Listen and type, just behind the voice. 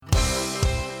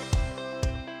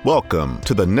Welcome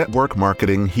to the Network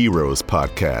Marketing Heroes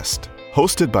podcast,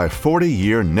 hosted by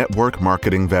 40-year network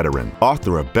marketing veteran,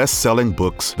 author of best-selling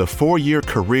books, The 4-Year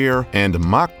Career, and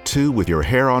Mach 2 with Your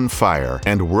Hair on Fire,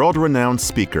 and world-renowned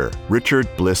speaker, Richard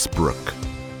Bliss Brooke.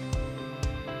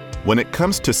 When it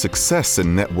comes to success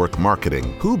in network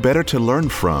marketing, who better to learn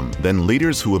from than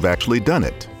leaders who have actually done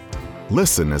it?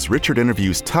 Listen as Richard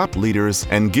interviews top leaders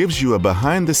and gives you a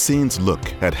behind-the-scenes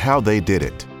look at how they did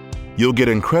it. You'll get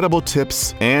incredible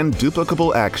tips and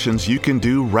duplicable actions you can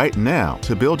do right now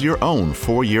to build your own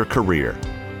 4-year career.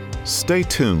 Stay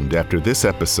tuned after this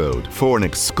episode for an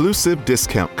exclusive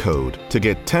discount code to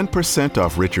get 10%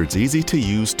 off Richard's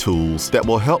easy-to-use tools that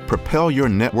will help propel your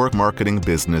network marketing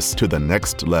business to the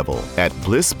next level at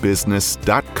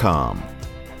blissbusiness.com.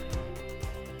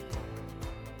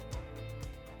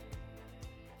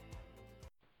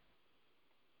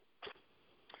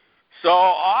 So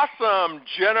awesome,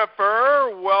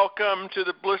 Jenifer. Welcome to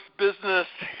the Bliss Business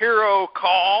Hero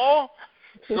Call.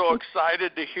 So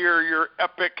excited to hear your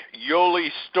epic Yoli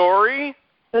story.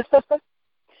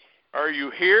 Are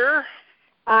you here?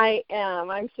 I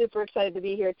am. I'm super excited to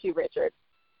be here too, Richard.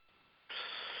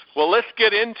 Well, let's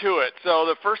get into it. So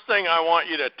the first thing I want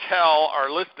you to tell our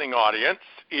listening audience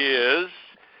is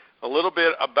a little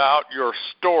bit about your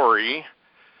story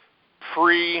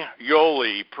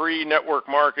pre-Yoli, pre-network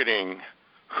marketing.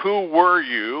 Who were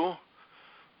you?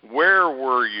 Where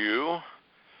were you?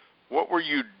 What were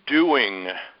you doing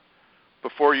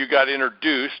before you got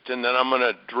introduced? And then I'm going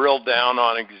to drill down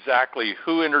on exactly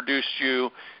who introduced you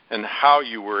and how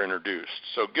you were introduced.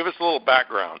 So give us a little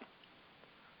background.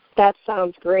 That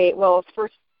sounds great. Well,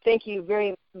 first, thank you.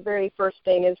 Very first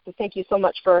thing is to thank you so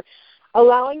much for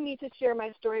allowing me to share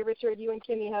my story, Richard. You and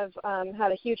Kimmy have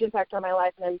had a huge impact on my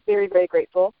life, and I'm very, very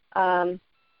grateful.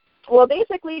 Well,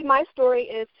 basically, my story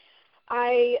is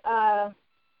I,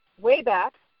 way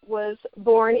back, was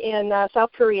born in South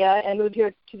Korea and moved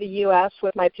here to the U.S.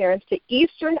 with my parents to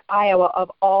eastern Iowa,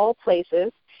 of all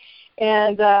places.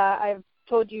 And I've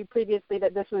told you previously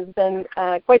that this has been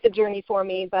quite the journey for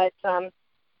me. But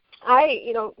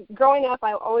growing up,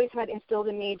 I always had instilled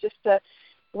in me just to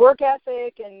work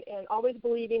ethic and always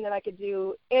believing that I could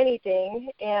do anything.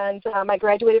 And I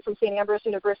graduated from St. Ambrose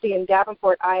University in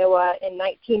Davenport, Iowa in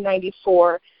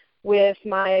 1994 with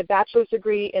my bachelor's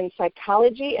degree in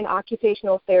psychology and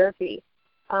occupational therapy.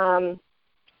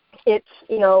 It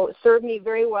served me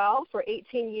very well. For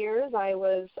 18 years, I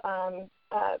was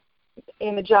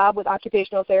in a job with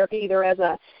occupational therapy, either as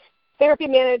a therapy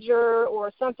manager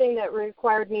or something that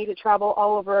required me to travel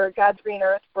all over God's green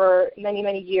earth for many,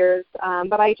 many years.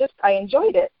 But I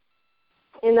enjoyed it.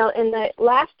 In the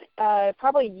last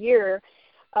probably year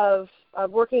of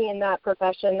working in that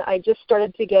profession, I just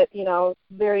started to get,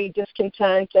 very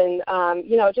discontent and,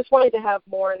 just wanted to have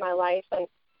more in my life and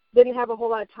didn't have a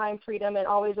whole lot of time freedom and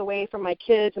always away from my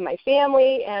kids and my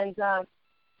family. And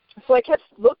so I kept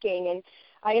looking, and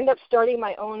I ended up starting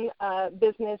my own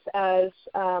business as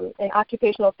an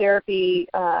occupational therapy.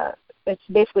 It's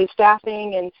basically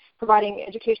staffing and providing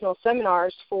educational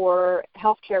seminars for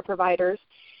healthcare providers.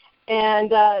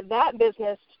 And that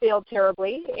business failed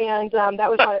terribly, and that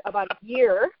was about a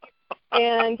year.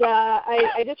 And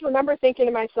I just remember thinking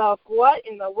to myself, what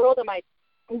in the world am I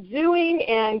doing?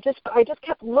 And I just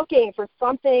kept looking for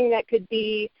something that could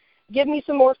give me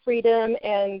some more freedom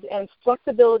and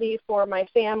flexibility for my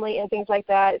family and things like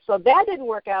that. So that didn't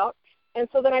work out. And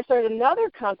so then I started another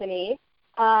company,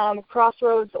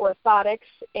 Crossroads Orthotics,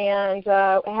 and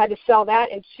I had to sell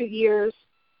that in 2 years,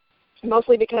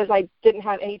 mostly because I didn't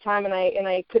have any time and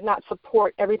I could not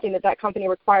support everything that company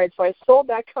required. So I sold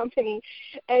that company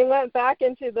and went back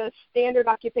into the standard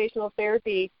occupational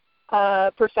therapy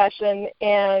profession,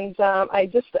 and I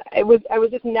was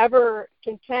just never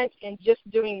content in just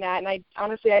doing that. And I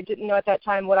didn't know at that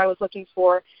time what I was looking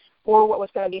for or what was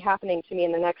going to be happening to me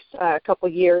in the next couple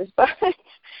of years. But so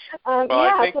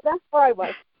that's where I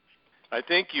was. I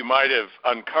think you might have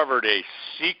uncovered a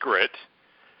secret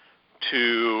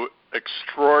to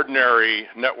extraordinary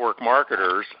network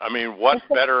marketers. I mean, what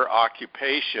better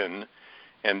occupation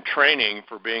and training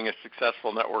for being a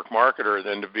successful network marketer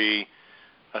than to be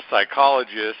a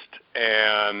psychologist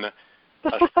and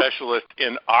a specialist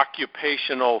in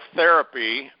occupational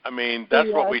therapy? I mean, that's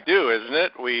what we do, isn't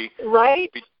it? We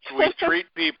treat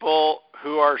people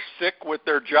who are sick with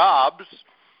their jobs.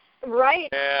 Right.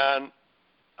 And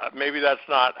maybe that's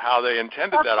not how they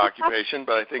intended that occupation,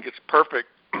 but I think it's perfect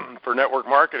for network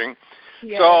marketing.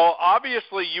 Yeah. So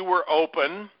obviously you were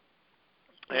open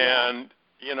and,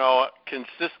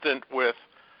 consistent with,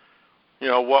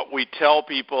 what we tell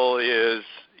people is,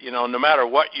 no matter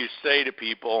what you say to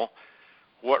people,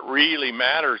 what really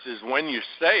matters is when you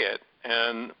say it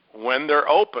and when they're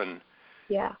open.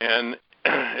 Yeah. And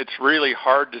it's really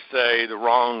hard to say the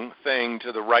wrong thing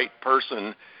to the right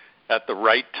person at the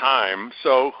right time.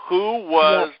 So who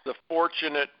was the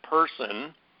fortunate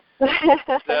person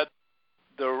that said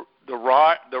the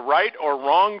right or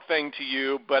wrong thing to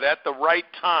you, but at the right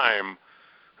time?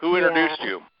 Who introduced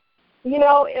you? You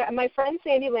know, my friend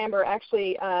Sandy Lambert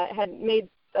actually had made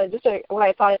what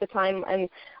I thought at the time, and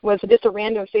was just a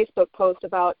random Facebook post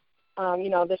about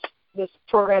this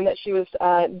program that she was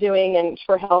doing and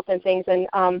for health and things, and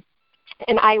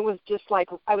I was just like,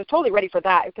 I was totally ready for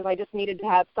that because I just needed to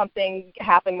have something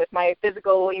happen with my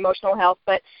physical, emotional health.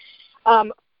 But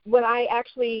when I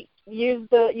actually used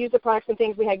the products and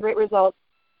things, we had great results.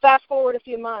 Fast forward a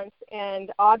few months,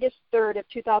 and August 3rd of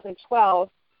 2012,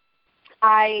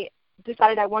 I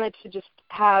decided I wanted to just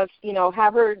have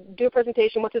her do a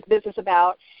presentation. What's this business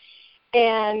about?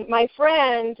 And my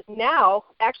friend now,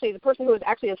 actually the person who was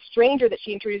actually a stranger that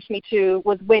she introduced me to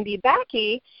was Wendy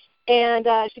Backey. And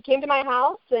she came to my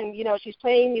house, and, she's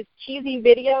playing these cheesy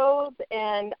videos,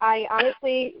 and I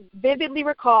honestly vividly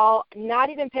recall not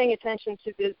even paying attention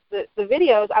to the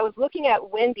videos. I was looking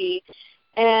at Wendy,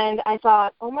 and I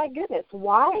thought, oh, my goodness,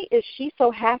 why is she so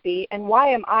happy, and why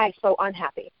am I so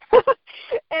unhappy?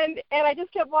 and I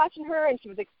just kept watching her, and she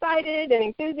was excited and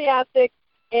enthusiastic.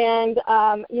 And,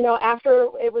 after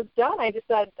it was done, I just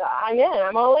said,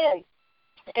 I'm all in.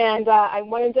 And I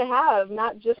wanted to have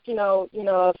not just,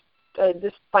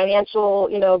 this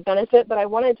financial, benefit, but I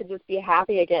wanted to just be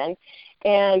happy again.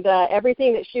 And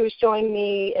everything that she was showing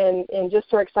me and just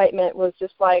her excitement was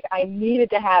just like, I needed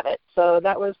to have it. So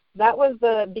that was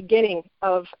the beginning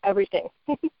of everything.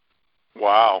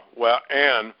 Wow. Well,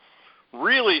 and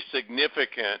really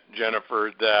significant,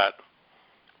 Jenifer, that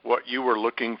what you were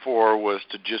looking for was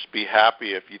to just be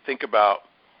happy. If you think about,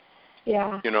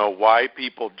 why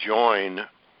people join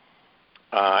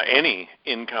any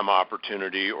income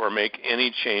opportunity or make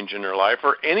any change in their life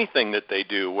or anything that they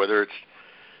do, whether it's,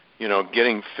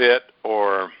 getting fit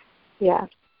or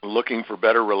looking for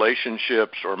better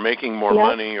relationships or making more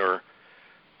money or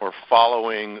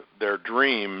following their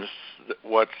dreams,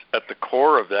 what's at the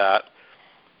core of that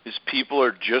is people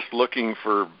are just looking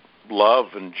for love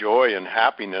and joy and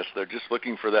happiness. They're just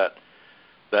looking for that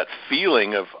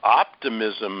feeling of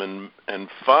optimism and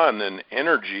fun and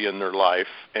energy in their life.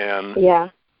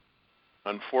 And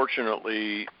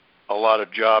unfortunately, a lot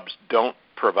of jobs don't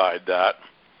provide that.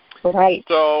 Right.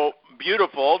 So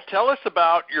beautiful. Tell us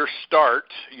about your start.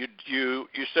 You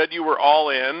said you were all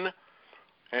in,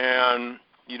 and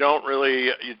you don't really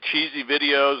cheesy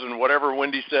videos and whatever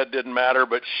Wendy said didn't matter,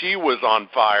 but she was on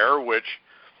fire, which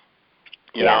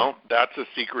that's a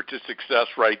secret to success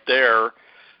right there.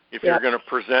 If you're going to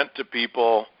present to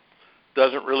people,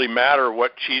 doesn't really matter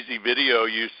what cheesy video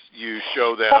you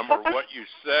show them or what you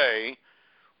say.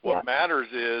 What matters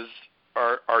is,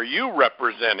 are you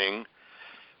representing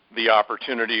the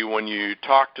opportunity when you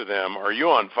talk to them? Are you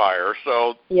on fire?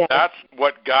 So that's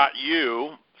what got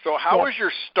you. So how was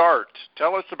your start?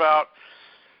 Tell us about,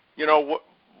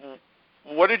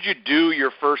 what did you do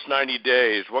your first 90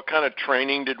 days? What kind of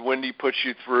training did Wendy put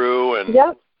you through? And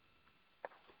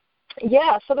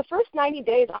so the first 90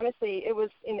 days, honestly, it was,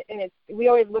 we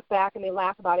always look back and we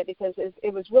laugh about it because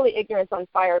it was really ignorance on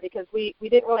fire, because we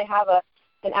didn't really have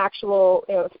an actual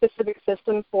specific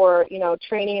system for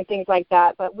training and things like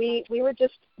that. But we were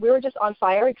just on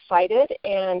fire, excited,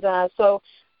 and so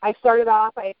I started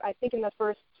off. I think in the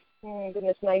first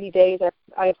 90 days,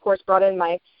 I of course brought in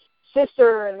my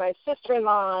sister and my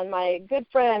sister-in-law and my good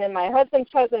friend and my husband's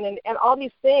cousin and all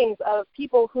these things of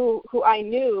people who I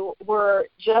knew were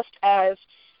just as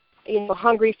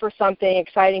hungry for something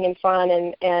exciting and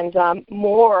fun and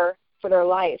more for their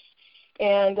life.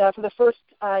 And for the first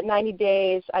 90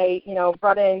 days, I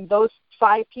brought in those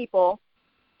 5 people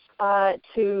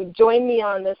to join me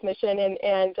on this mission, and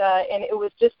it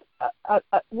was just a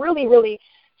really, really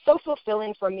so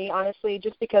fulfilling for me, honestly,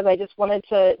 just because I just wanted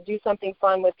to do something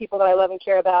fun with people that I love and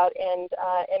care about, and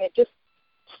it just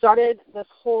started this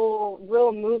whole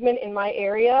real movement in my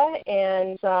area,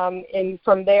 and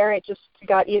from there it just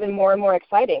got even more and more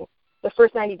exciting. The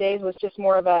first 90 days was just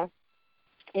more of a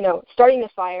starting the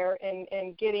fire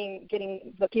and getting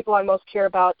the people I most care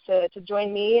about to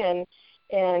join me,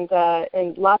 and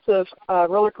lots of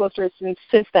roller coasters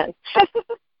since then.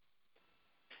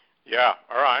 Yeah,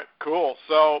 all right, cool.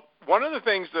 So one of the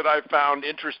things that I found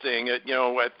interesting,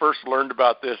 I first learned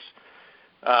about this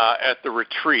at the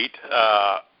retreat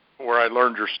where I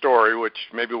learned your story, which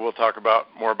maybe we'll talk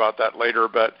more about that later.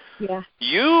 But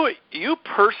you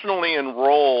personally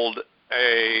enrolled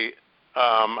a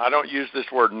I don't use this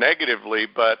word negatively,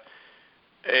 but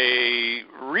a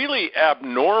really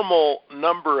abnormal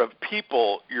number of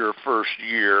people your first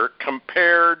year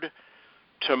compared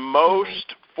to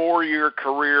most four-year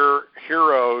career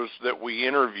heroes that we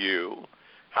interview.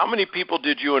 How many people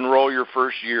did you enroll your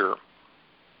first year?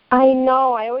 I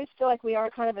know. I always feel like we are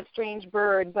kind of a strange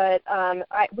bird, but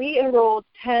we enrolled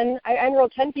 10. I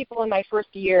enrolled 10 people in my first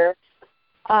year.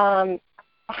 10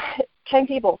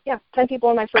 people. Yeah, 10 people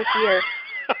in my first year.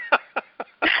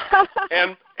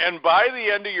 And by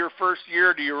the end of your first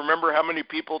year, do you remember how many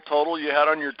people total you had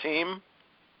on your team?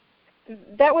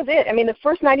 That was it. I mean, the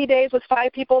first 90 days was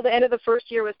 5 people. The end of the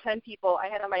first year was 10 people I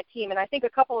had on my team, and I think a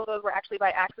couple of those were actually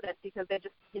by accident because they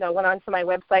just, went onto my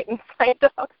website and signed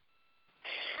up.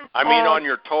 I mean, on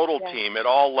your total team at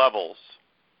all levels.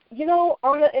 In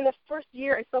the first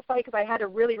year, it's so funny because I had to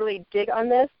really, really dig on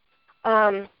this.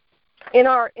 In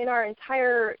our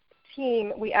entire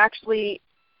team, we actually.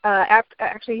 I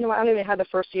don't even have the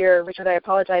first year, Richard. I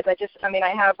apologize. I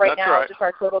have right now, just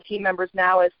our total team members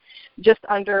now is just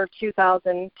under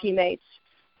 2,000 teammates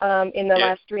in the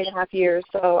last 3.5 years.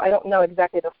 So I don't know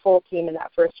exactly the full team in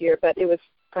that first year, but it was,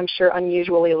 I'm sure,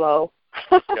 unusually low.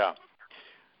 Yeah.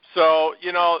 So,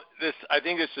 I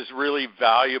think this is really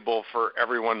valuable for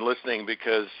everyone listening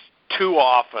because too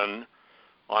often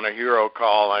on a hero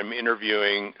call, I'm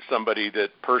interviewing somebody that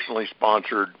personally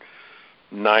sponsored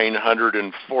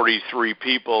 943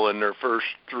 people in their first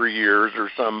 3 years or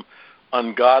some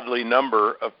ungodly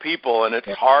number of people, and it's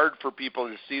hard for people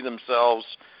to see themselves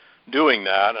doing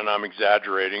that, and I'm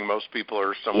exaggerating. Most people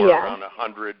are somewhere around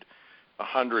 100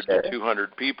 to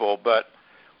 200 people, but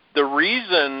the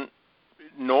reason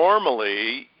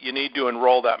normally you need to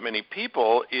enroll that many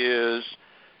people is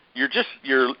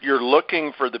you're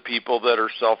looking for the people that are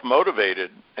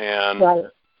self-motivated, and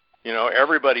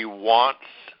everybody wants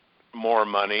more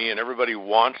money and everybody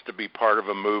wants to be part of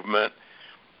a movement,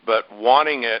 but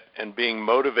wanting it and being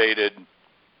motivated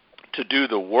to do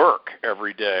the work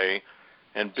every day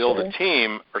and build a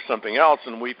team or something else.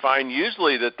 And we find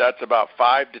usually that's about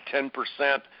 5 to 10%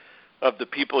 of the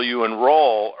people you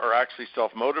enroll are actually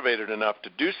self-motivated enough to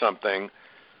do something,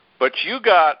 but you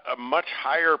got a much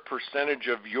higher percentage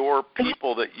of your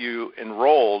people that you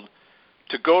enrolled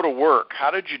to go to work.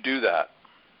 How did you do that?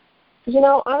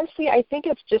 Honestly, I think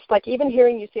it's just like even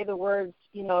hearing you say the words,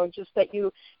 just that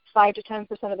 5 to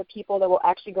 10% of the people that will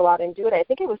actually go out and do it. I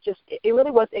think it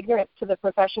really was ignorant to the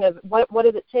profession of what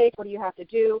does it take? What do you have to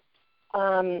do?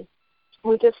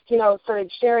 We just,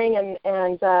 started sharing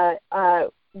and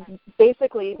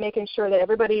basically making sure that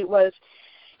everybody was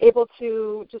able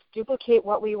to just duplicate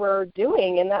what we were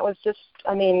doing. And that was just,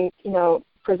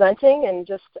 presenting and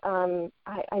just,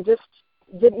 I just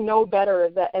didn't know better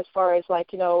that as far as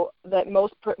that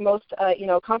most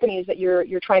companies that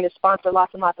you're trying to sponsor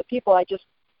lots and lots of people, I just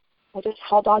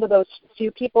held on to those few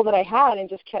people that I had and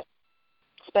just kept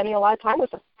spending a lot of time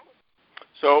with them.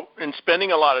 So in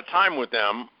spending a lot of time with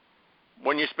them,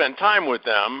 when you spent time with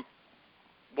them,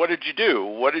 what did you do?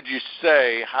 What did you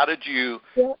say? How did you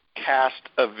cast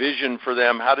a vision for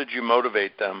them? How did you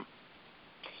motivate them?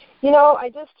 I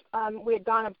just, we had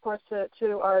gone, of course,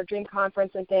 to our dream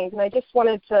conference and things, and I just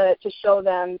wanted to show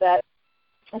them that,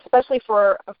 especially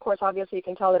for, of course, obviously you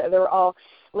can tell that they were all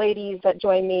ladies that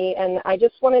joined me, and I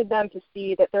just wanted them to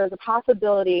see that there's a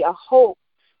possibility, a hope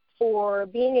for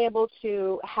being able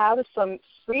to have some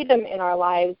freedom in our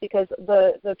lives, because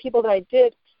the people that I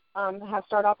did have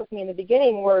start off with me in the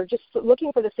beginning were just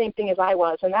looking for the same thing as I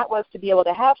was, and that was to be able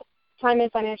to have time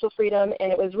and financial freedom,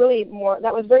 and it was really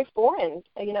that was very foreign.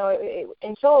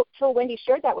 Until Wendy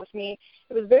shared that with me,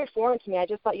 it was very foreign to me. I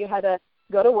just thought you had to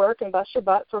go to work and bust your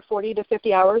butt for 40 to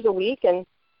 50 hours a week, and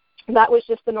that was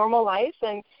just the normal life.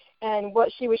 And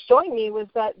what she was showing me was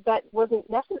that wasn't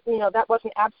that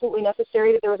wasn't absolutely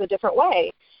necessary, that there was a different way.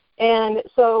 And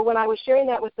so when I was sharing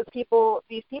that with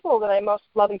these people that I most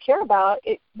love and care about,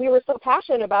 we were so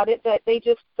passionate about it that they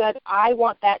just said, I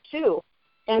want that too.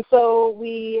 And so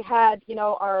we had,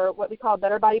 our what we call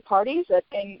better body parties,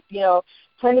 and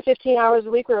 10 to 15 hours a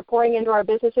week we were pouring into our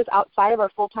businesses outside of our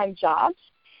full-time jobs,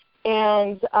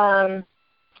 and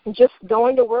just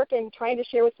going to work and trying to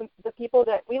share with the people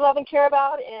that we love and care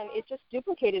about, and it just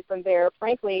duplicated from there,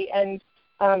 frankly. And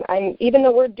even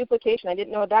the word duplication, I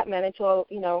didn't know what that meant until,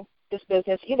 this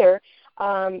business either.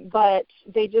 But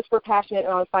they just were passionate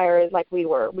and on fire like we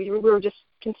were. We were just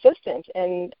consistent,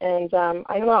 and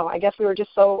I don't know. I guess we were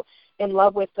just so in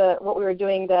love with what we were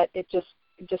doing that we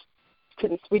just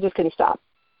couldn't stop.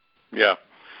 Yeah.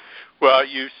 Well,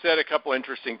 you said a couple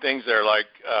interesting things there, like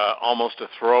almost a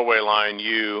throwaway line.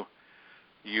 You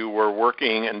were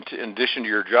working, in addition to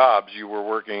your jobs, you were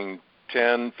working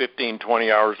 10, 15,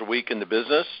 20 hours a week in the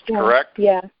business, Yeah. correct?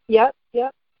 Yeah. Yep.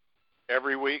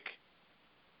 Every week?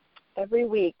 Every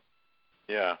week.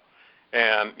 Yeah.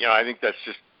 And, I think that's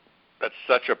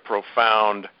such a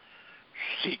profound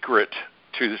secret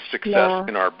to the success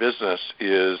in our business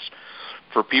is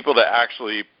for people to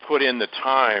actually put in the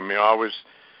time. I was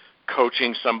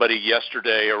coaching somebody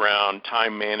yesterday around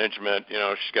time management.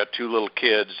 She's got 2 little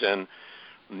kids and,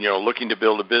 looking to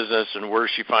build a business, and where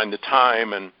does she find the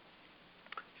time? And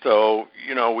so,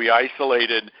 we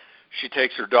isolated. She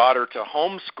takes her daughter to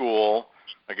homeschool,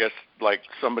 I guess like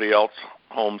somebody else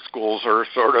homeschools her,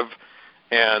 sort of.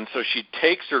 And so she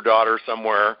takes her daughter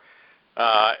somewhere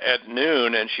at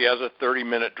noon, and she has a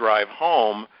 30-minute drive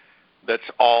home that's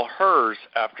all hers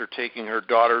after taking her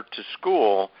daughter to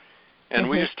school. And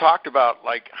we just talked about,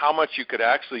 like, how much you could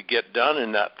actually get done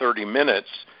in that 30 minutes,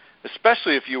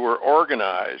 especially if you were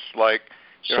organized. Like,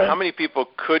 how many people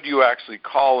could you actually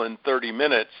call in 30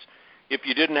 minutes if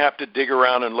you didn't have to dig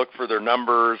around and look for their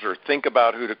numbers or think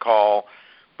about who to call,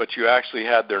 but you actually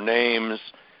had their names?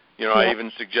 I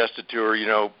even suggested to her,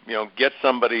 get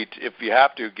somebody, if you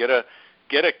have to, get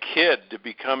a kid to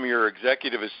become your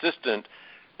executive assistant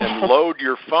and load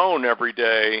your phone every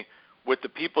day with the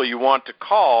people you want to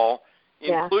call,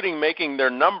 including making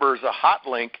their numbers a hot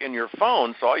link in your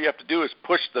phone. So all you have to do is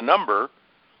push the number,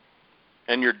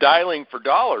 and you're dialing for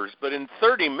dollars. But in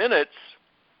 30 minutes,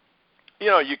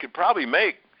 you could probably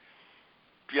make,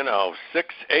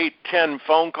 6, 8, 10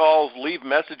 phone calls, leave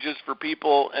messages for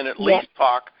people, and at least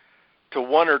talk to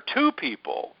 1 or 2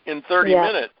 people in 30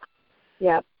 minutes.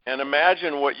 Yep. And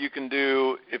imagine what you can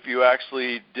do if you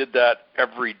actually did that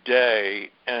every day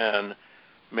and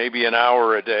maybe an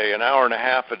hour a day, an hour and a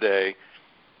half a day.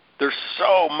 There's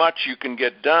so much you can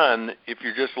get done if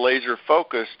you're just laser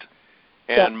focused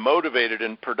and motivated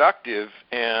and productive.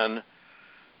 And,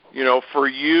 for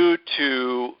you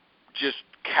to just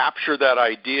capture that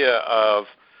idea of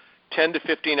 10 to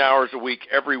 15 hours a week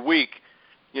every week,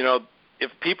 if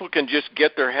people can just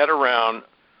get their head around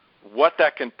what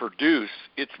that can produce,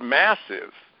 it's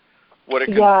massive what it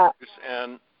can produce.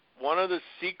 And one of the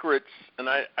secrets, and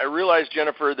I realize,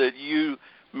 Jenifer, that you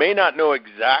may not know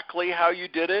exactly how you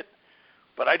did it,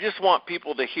 but I just want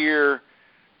people to hear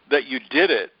that you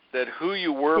did it, that who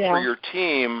you were for your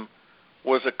team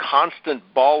was a constant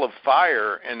ball of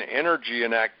fire and energy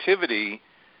and activity.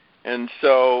 And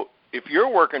so if you're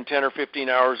working 10 or 15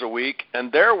 hours a week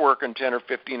and they're working 10 or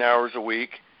 15 hours a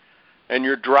week, and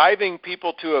you're driving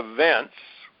people to events,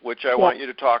 which I want you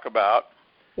to talk about,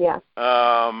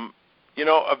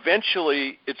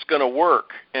 eventually it's going to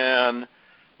work. And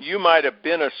you might have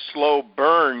been a slow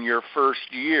burn your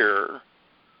first year,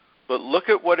 but look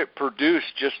at what it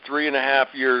produced just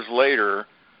 3.5 years later.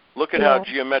 Look at how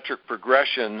geometric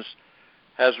progressions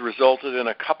has resulted in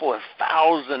a couple of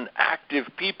thousand active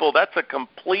people. That's a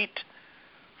complete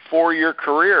 4-year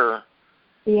career.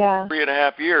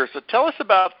 3.5 years. So tell us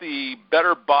about the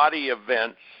Better Body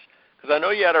events, because I know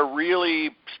you had a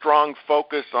really strong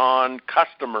focus on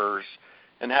customers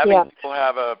and having people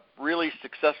have a really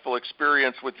successful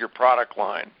experience with your product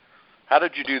line. How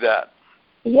did you do that?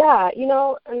 Yeah,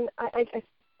 and I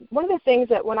one of the things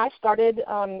that when I started,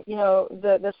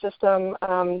 the system,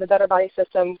 the Better Body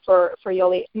system for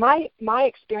Yoli, my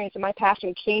experience and my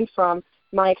passion came from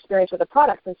my experience with the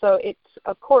products. And so it's,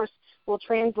 of course, will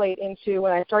translate into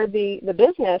when I started the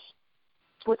business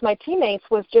with my teammates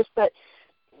was just that,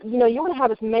 you want to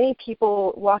have as many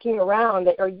people walking around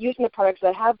that are using the products,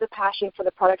 that have the passion for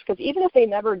the products, because even if they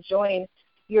never join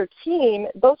your team,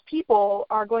 those people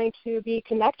are going to be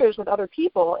connectors with other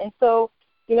people. And so,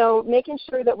 making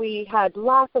sure that we had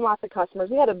lots and lots of customers.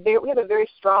 We have a very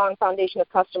strong foundation of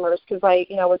customers, because I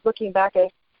was looking back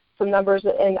at some numbers,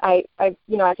 and I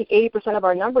think 80% of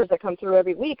our numbers that come through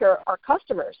every week are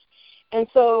customers. And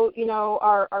so,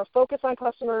 our focus on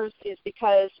customers is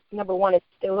because, number one, it's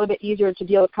a little bit easier to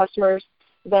deal with customers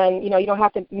than, you don't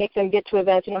have to make them get to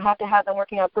events. You don't have to have them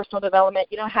working on personal development.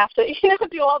 You don't have to,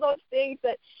 do all those things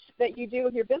that you do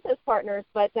with your business partners.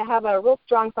 But to have a real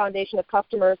strong foundation of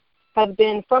customers has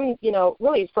been from,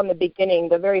 really from the beginning,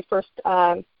 the very first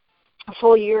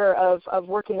full year of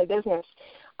working the business.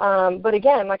 But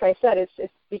again, like I said,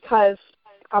 it's because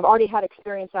I've already had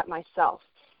experience at myself.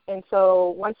 And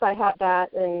so once I had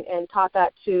that and taught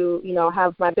that to,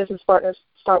 have my business partners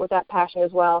start with that passion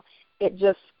as well, it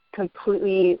just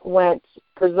completely went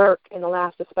berserk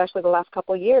especially the last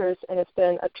couple of years, and it's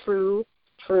been a true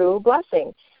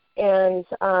blessing. And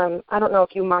I don't know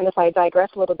if you mind if I digress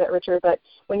a little bit, Richard, but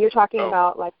when you're talking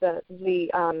about like the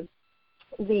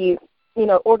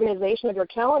organization of your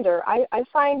calendar, I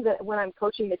find that when I'm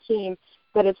coaching the team,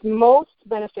 that it's most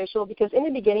beneficial, because in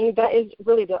the beginning, that is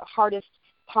really the hardest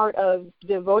part of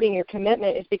devoting your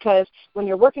commitment, is because when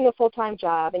you're working a full-time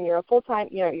job and you're a full-time,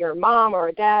 you're a mom or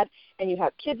a dad and you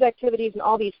have kids activities and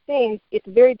all these things, it's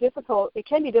very difficult. It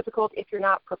can be difficult if you're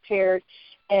not prepared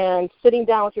and sitting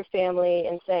down with your family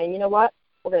and saying, you know what,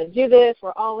 we're going to do this,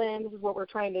 we're all in, this is what we're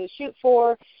trying to shoot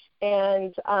for.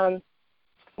 And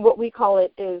what we call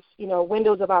it is,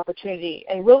 windows of opportunity,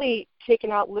 and really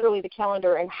taking out literally the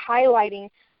calendar and highlighting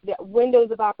the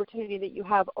windows of opportunity that you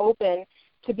have open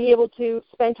to be able to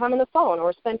spend time on the phone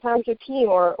or spend time with your team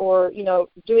or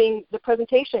doing the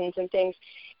presentations and things.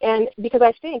 And because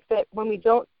I think that when we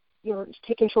don't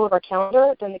take control of our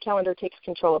calendar, then the calendar takes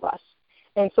control of us.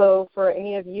 And so for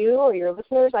any of you or your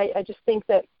listeners, I just think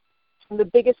that the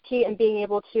biggest key in being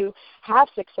able to have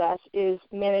success is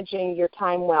managing your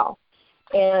time well.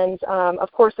 And,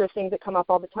 of course, there's things that come up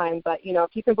all the time, but,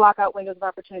 if you can block out windows of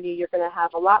opportunity, you're going to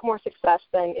have a lot more success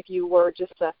than if you were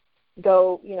just to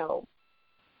go,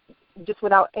 just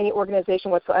without any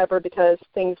organization whatsoever, because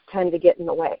things tend to get in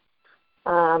the way.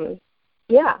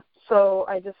 So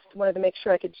I just wanted to make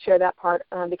sure I could share that part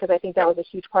because I think that was a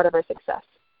huge part of our success.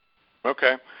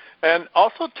 Okay. And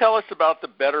also tell us about the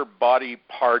Better Body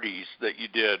parties that you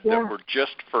did that were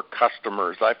just for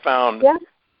customers. I found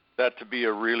that to be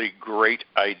a really great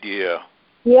idea.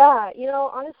 Yeah,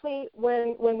 honestly,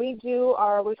 when we do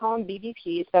we call them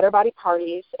BBPs, Better Body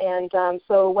Parties, and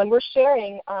so when we're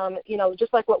sharing,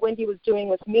 just like what Wendy was doing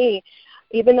with me,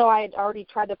 even though I had already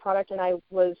tried the product and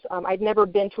I'd never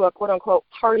been to a quote-unquote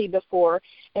party before,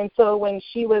 and so when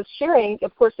she was sharing,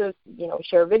 of course, there's,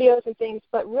 share videos and things,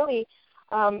 but really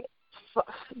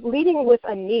leading with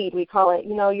a need, we call it,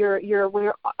 we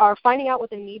are finding out what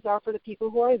the needs are for the people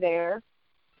who are there,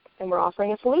 and we're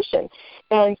offering a solution.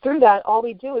 And through that, all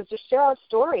we do is just share our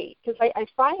story, because I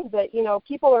find that,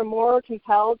 people are more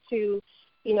compelled to,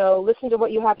 listen to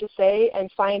what you have to say and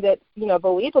find it,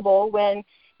 believable when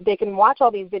they can watch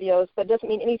all these videos, but it doesn't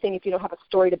mean anything if you don't have a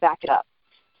story to back it up.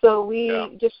 So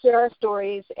we just share our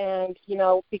stories, and,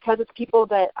 because it's people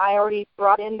that I already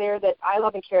brought in there that I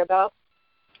love and care about,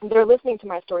 they're listening to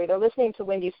my story, they're listening to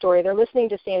Wendy's story, they're listening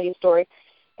to Sandy's story.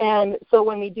 And so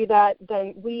when we do that,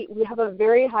 then we have a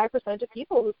very high percentage of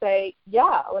people who say,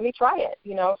 yeah, let me try it,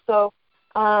 So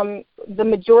the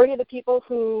majority of the people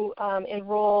who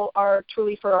enroll are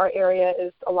truly for our area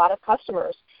is a lot of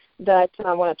customers that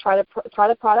want to try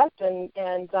the product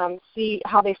and see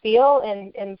how they feel.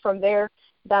 And from there,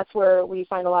 that's where we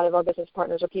find a lot of our business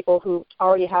partners are people who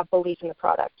already have belief in the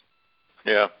product.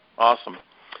 Yeah, awesome.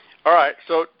 All right,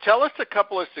 so tell us a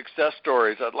couple of success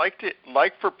stories. I'd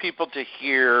like for people to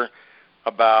hear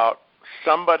about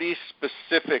somebody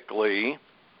specifically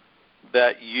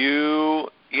that you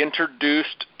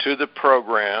introduced to the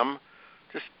program.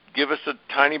 Just give us a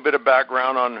tiny bit of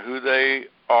background on who they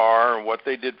are and what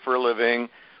they did for a living,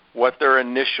 what their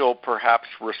initial perhaps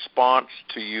response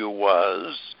to you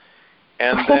was,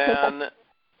 and then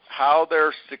how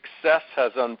their success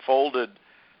has unfolded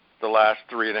the last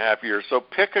 3.5 years. So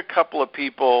pick a couple of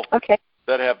people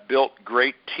that have built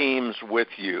great teams with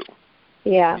you.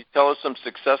 Yeah. Can you tell us some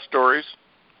success stories?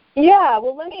 Yeah,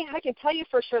 well, I can tell you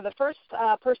for sure. The first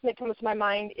person that comes to my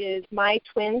mind is my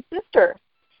twin sister.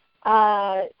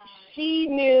 She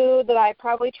knew that I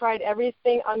probably tried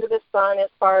everything under the sun as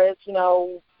far as,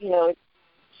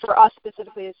 for us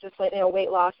specifically, it's just like,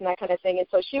 weight loss and that kind of thing. And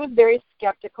so she was very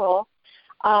skeptical.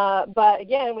 But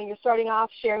again, when you're starting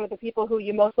off sharing with the people who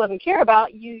you most love and care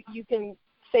about, you can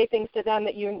say things to them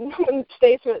that you wouldn't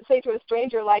say to a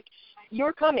stranger, like,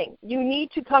 you're coming. You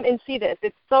need to come and see this.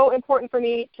 It's so important for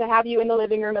me to have you in the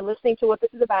living room and listening to what this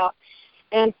is about.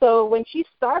 And so when she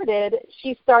started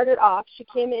off, she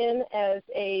came in as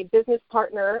a business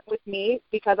partner with me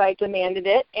because I demanded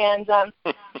it. And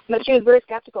but she was very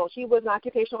skeptical. She was an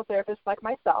occupational therapist like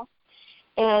myself,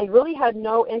 and really had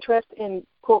no interest in,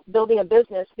 quote, building a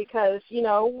business because, we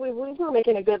were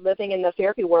making a good living in the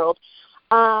therapy world.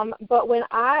 But when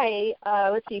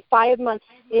 5 months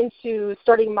into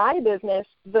starting my business,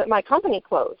 my company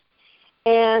closed.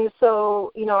 And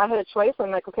so, I had a choice. I'm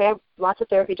like, okay, I have lots of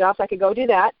therapy jobs. I could go do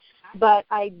that. But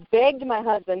I begged my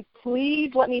husband,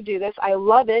 please let me do this. I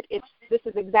love it. This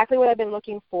is exactly what I've been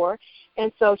looking for.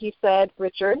 And so he said,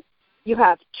 Richard, you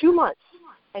have 2 months.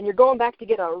 And you're going back to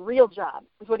get a real job,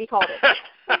 is what he called it.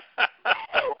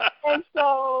 And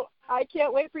so I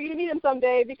can't wait for you to meet him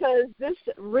someday, because this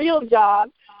real job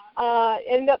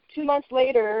ended up 2 months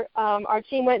later. Our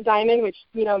team went diamond, which,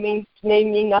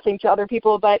 mean nothing to other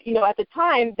people. But, at the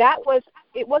time,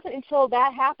 it wasn't until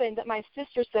that happened that my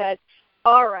sister said,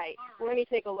 all right, let me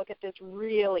take a look at this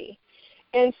really.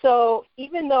 And so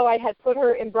even though I had put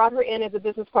her and brought her in as a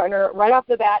business partner right off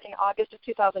the bat in August of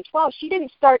 2012, she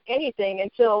didn't start anything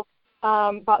until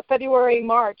about February,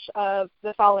 March of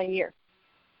the following year.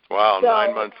 Wow, so,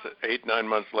 9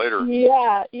 months later.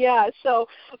 Yeah. So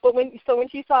when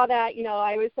she saw that,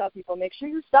 I always tell people, make sure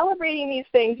you're celebrating these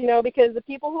things, because the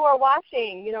people who are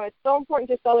watching, it's so important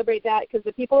to celebrate that, because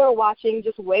the people who are watching,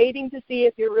 just waiting to see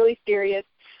if you're really serious,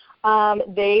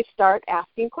 they start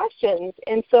asking questions.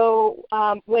 And so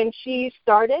when she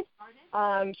started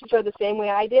the same way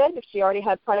I did. She already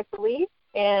had product belief,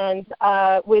 and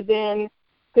within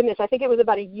I think it was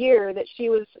about a year that she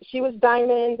was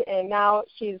diamond, and now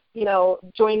she's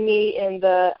joined me in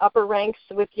the upper ranks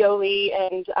with Yoli,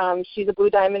 and she's a blue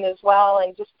diamond as well,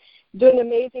 and just doing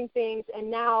amazing things. And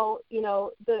now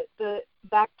the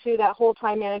back to that whole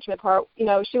time management part.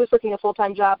 She was working a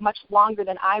full-time job much longer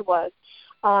than I was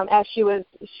as she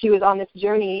was on this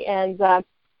journey, and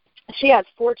she has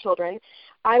 4 children.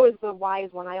 I was the wise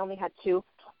one. I only had 2,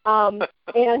 and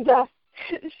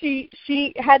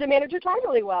she had to manage her time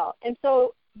really well. And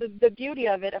so the beauty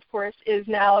of it, of course, is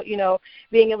now,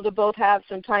 being able to both have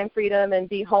some time freedom and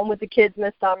be home with the kids in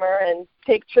the summer and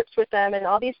take trips with them and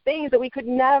all these things that we could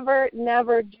never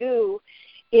do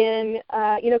in,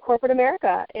 corporate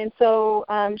America. And so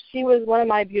she was one of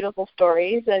my beautiful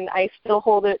stories, and I still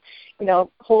hold it,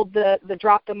 hold the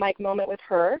drop the mic moment with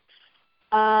her.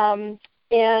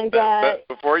 But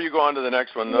before you go on to the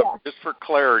next one, just for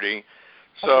clarity,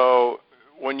 so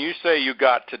when you say you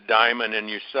got to diamond and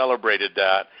you celebrated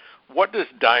that, what does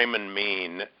diamond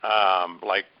mean,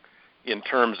 like in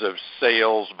terms of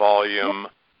sales volume?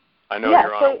 I know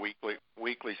you're on a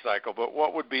weekly cycle, but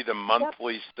what would be the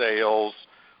monthly sales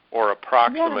or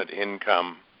approximate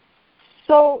income?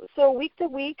 So week to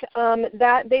week,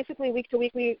 that basically week to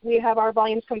week we have our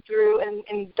volumes come through,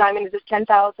 and diamond is just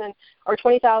 10,000 or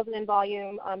 20,000 in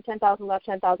volume, 10,000 left,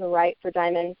 10,000 right for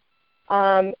diamond.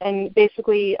 And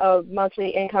basically a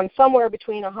monthly income somewhere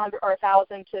between 100 or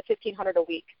 1,000 to 1,500 a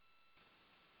week.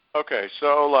 Okay,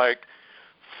 so like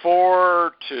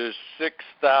 4,000 to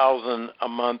 6,000 a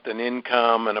month in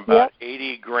income, and about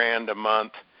 $80,000 a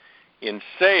month in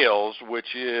sales,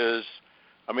 which is,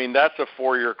 that's a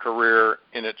 4-year career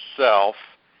in itself.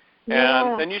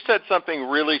 And then you said something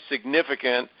really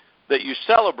significant, that you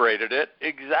celebrated it.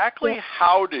 Exactly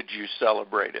how did you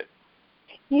celebrate it?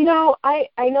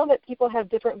 I know that people have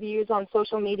different views on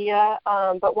social media,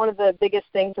 but one of the biggest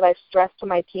things that I stress to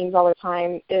my teams all the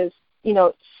time is,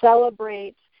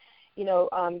 celebrate,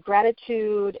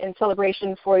 gratitude and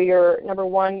celebration for your, number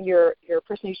one, your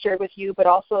person who shared with you, but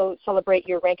also celebrate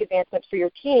your rank advancements for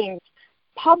your teams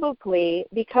publicly,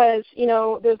 because,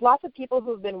 there's lots of people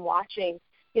who've been watching,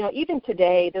 even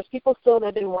today, there's people still that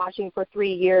have been watching for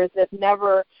 3 years that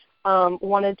never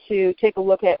wanted to take a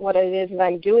look at what it is that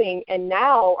I'm doing, and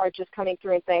now are just coming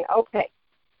through and saying, okay,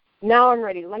 now I'm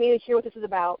ready. Let me hear what this is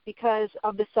about, because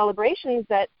of the celebrations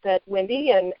that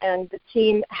Wendy and the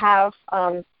team have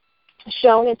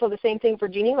shown. And so the same thing for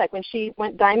Jeannie. Like when she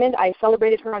went diamond, I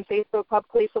celebrated her on Facebook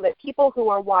publicly so that people who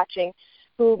are watching,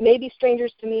 who may be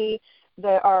strangers to me,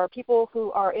 there are people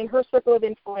who are in her circle of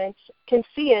influence, can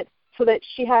see it, so that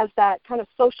she has that kind of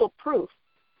social proof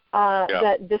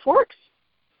that this works.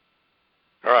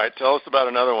 All right, tell us about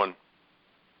another one.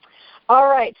 All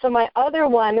right, so my other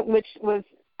one, which was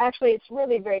actually, it's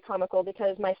really very comical,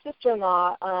 because my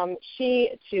sister-in-law,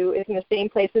 she too is in the same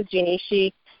place as Jeannie.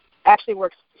 She actually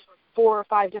works 4 or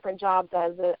 5 different jobs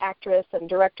as an actress and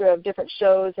director of different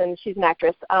shows, and she's an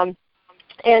actress.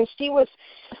 And she was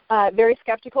very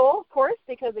skeptical, of course,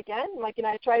 because, again,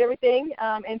 I tried everything.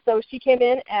 And so she came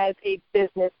in as a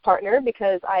business partner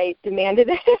because I demanded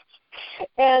it.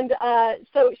 And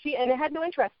so she had no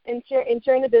interest in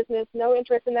sharing the business, no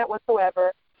interest in that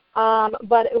whatsoever.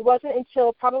 But it wasn't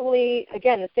until probably,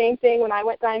 again, the same thing when I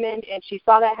went diamond and she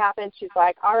saw that happen. She's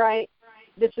like, all right,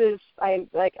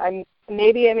 I'm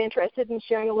interested in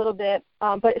sharing a little bit.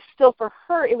 But it's still, for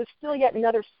her, it was still yet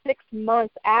another 6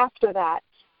 months after that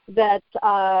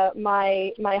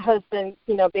my husband,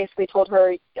 basically told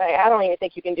her, I don't even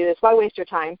think you can do this. Why waste your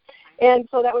time? And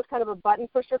so that was kind of a button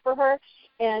pusher for her.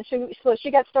 And so she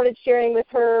got started sharing with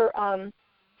her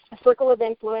circle of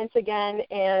influence again,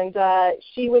 and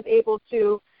she was able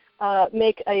to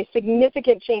make a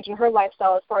significant change in her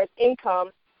lifestyle as far as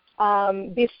income.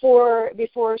 Before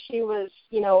she was,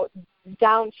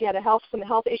 down, she had some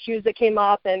health issues that came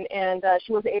up, and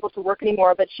she wasn't able to work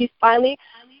anymore. But she finally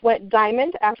went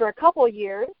diamond after a couple of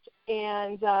years,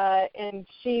 and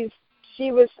she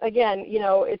was, again,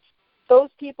 it's those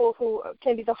people who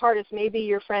can be the hardest, maybe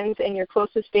your friends and your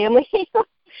closest family.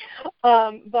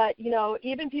 But,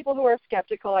 even people who are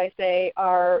skeptical, I say,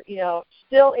 are,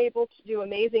 still able to do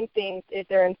amazing things if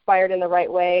they're inspired in the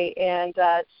right way and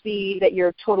see that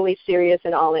you're totally serious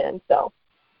and all in. So.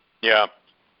 Yeah.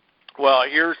 Well,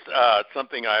 here's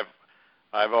something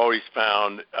I've always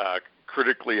found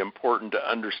critically important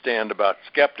to understand about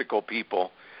skeptical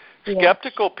people. Yeah.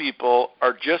 Skeptical people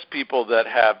are just people that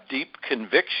have deep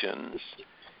convictions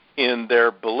in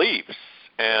their beliefs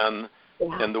and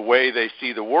the way they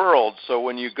see the world. So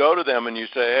when you go to them and you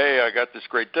say, hey, I got this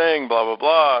great thing, blah, blah,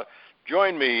 blah,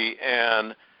 join me,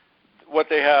 and what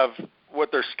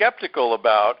they're skeptical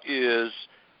about is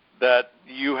that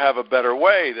you have a better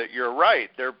way, that you're right.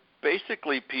 They're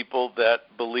basically people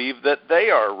that believe that they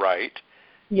are right,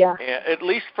 at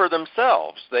least for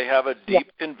themselves. They have a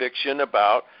deep conviction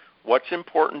about what's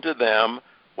important to them,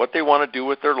 what they want to do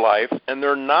with their life, and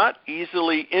they're not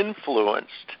easily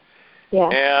influenced. Yeah.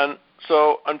 And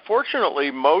so, unfortunately,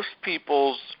 most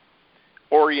people's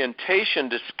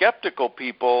orientation to skeptical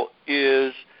people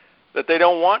is that they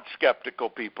don't want skeptical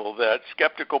people, that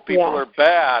skeptical people are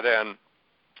bad and,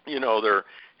 they're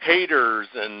haters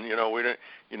and,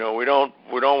 we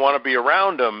don't want to be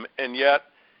around them. And yet,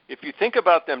 if you think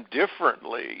about them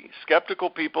differently, skeptical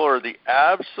people are the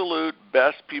absolute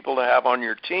best people to have on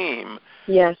your team.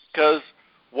 Yes. Because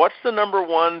what's the number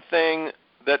one thing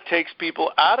that takes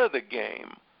people out of the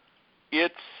game?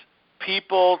 It's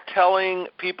people telling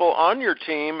people on your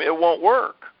team it won't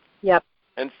work. Yep.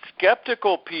 And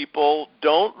skeptical people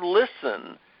don't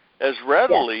listen as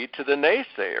readily to the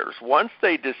naysayers. Once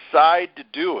they decide to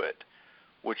do it,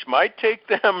 which might take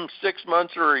them 6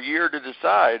 months or a year to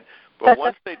decide, but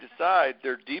once they decide,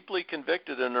 they're deeply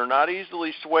convicted and they're not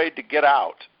easily swayed to get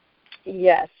out.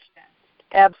 Yes,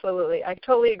 absolutely. I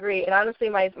totally agree. And honestly,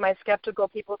 my skeptical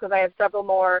people, because I have several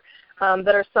more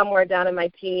that are somewhere down in my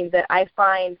team, that I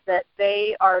find that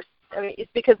they are, it's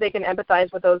because they can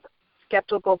empathize with those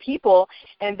skeptical people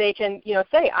and they can,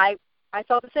 say, I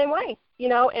felt the same way,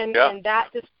 and that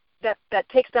just, that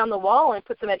takes down the wall and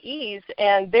puts them at ease,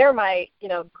 and they're my,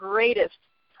 greatest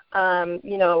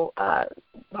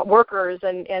workers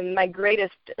and my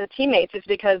greatest teammates is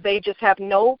because they just have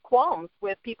no qualms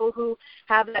with people who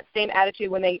have that same attitude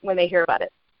when they hear about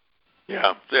it.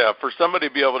 Yeah. For somebody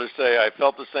to be able to say, I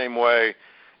felt the same way,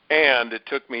 and it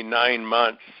took me 9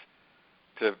 months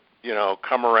to,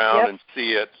 come around and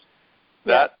see it,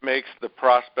 that makes the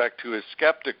prospect who is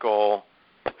skeptical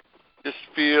just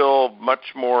feel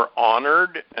much more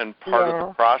honored and part of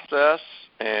the process,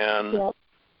 and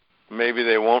maybe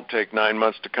they won't take 9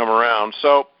 months to come around.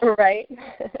 So, right.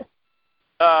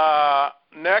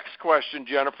 Next question,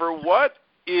 Jenifer. What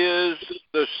is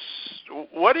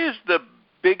the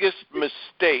biggest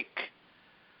mistake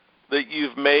that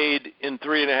you've made in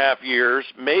 3.5 years?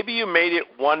 Maybe you made it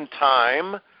one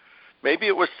time. Maybe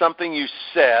it was something you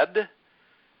said.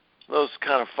 Those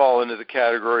kind of fall into the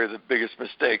category of the biggest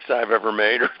mistakes I've ever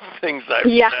made or things I've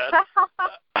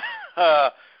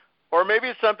said. Or maybe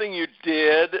it's something you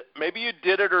did. Maybe you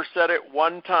did it or said it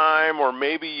one time, or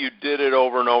maybe you did it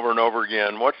over and over and over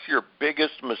again. What's your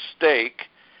biggest mistake?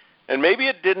 And maybe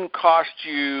it didn't cost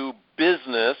you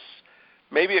business.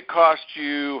 Maybe it cost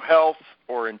you health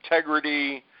or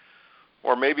integrity,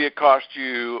 or maybe it cost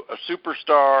you a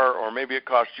superstar, or maybe it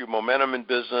cost you momentum in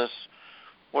business.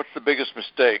 What's the biggest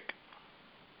mistake?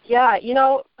 Yeah,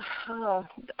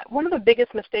 one of the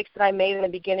biggest mistakes that I made in the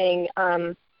beginning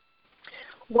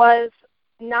was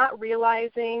not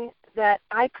realizing that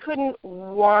I couldn't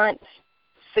want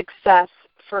success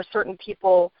for certain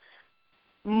people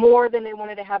more than they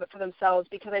wanted to have it for themselves,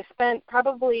 because I spent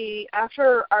probably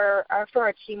after our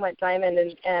team went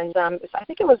diamond and I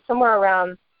think it was somewhere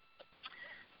around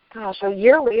a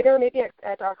year later, maybe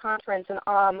at our conference in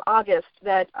August,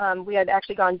 that we had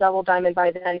actually gone double diamond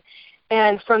by then.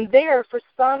 And from there, for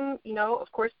some,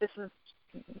 of course, this is,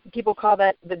 people call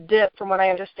that the dip, from what I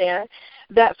understand,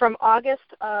 that from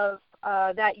August of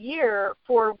that year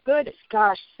for good,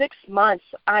 6 months,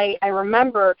 I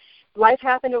remember life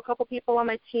happened to a couple people on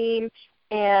my team,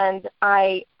 and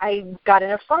I got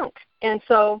in a funk. And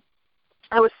so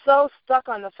I was so stuck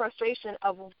on the frustration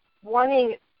of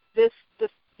wanting these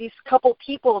couple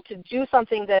people to do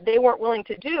something that they weren't willing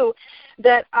to do,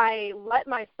 that I let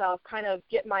myself kind of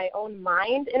get my own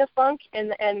mind in a funk,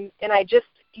 and I just,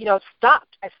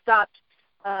 stopped. I stopped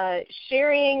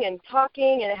sharing and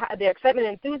talking, and the excitement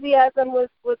and enthusiasm was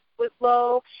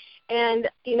low, and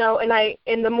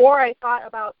and the more I thought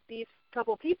about these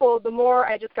couple people, the more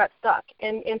I just got stuck.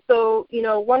 And so,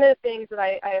 one of the things that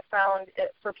I have found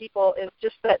for people is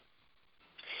just that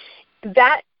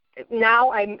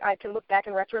now I can look back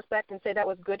in retrospect and say that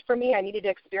was good for me. I needed to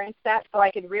experience that so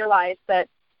I could realize that,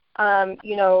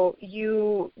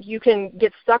 you can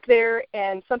get stuck there,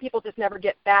 and some people just never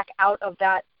get back out of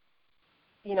that,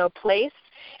 place.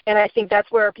 And I think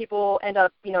that's where people end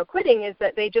up, quitting, is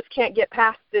that they just can't get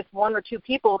past this one or two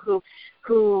people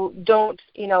who don't,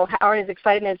 aren't as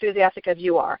excited and enthusiastic as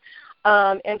you are.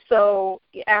 And so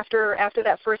after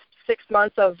that first 6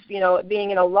 months of,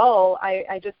 being in a lull,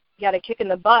 I just got a kick in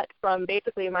the butt from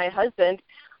basically my husband,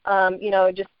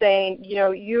 just saying,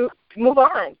 you move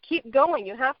on, keep going.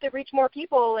 You have to reach more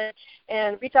people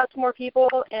and reach out to more people,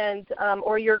 and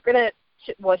or you're going to,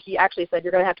 well, he actually said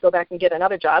you're going to have to go back and get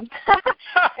another job.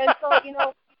 And so,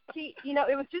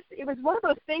 it was one of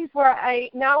those things where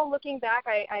now looking back,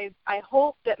 I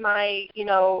hope that my,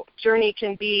 journey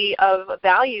can be of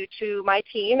value to my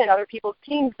team and other people's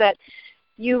teams, that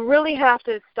you really have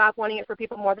to stop wanting it for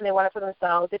people more than they want it for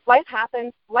themselves. If life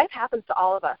happens to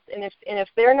all of us. And if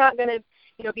they're not going to,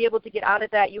 be able to get out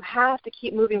of that, you have to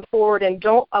keep moving forward and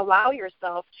don't allow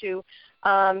yourself to,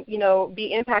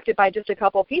 be impacted by just a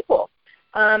couple people.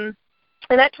 And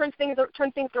that turns things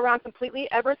around completely.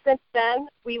 Ever since then,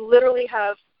 we literally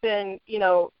have been,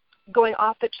 going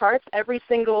off the charts every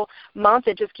single month.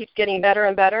 It just keeps getting better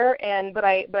and better. But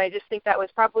I just think that was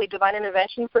probably divine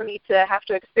intervention for me to have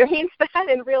to experience that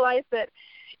and realize that,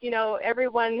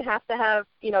 everyone has to have,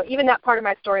 even that part of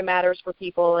my story matters for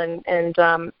people, and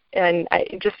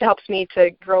it just helps me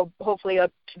to grow, hopefully,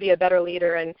 to be a better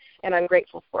leader, and I'm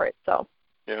grateful for it. So.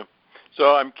 Yeah.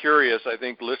 So I'm curious. I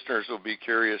think listeners will be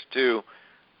curious too.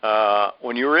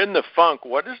 When you were in the funk,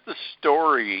 what is the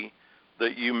story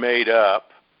that you made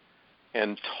up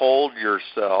and told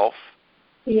yourself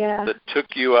that took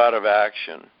you out of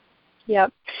action?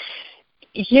 Yep.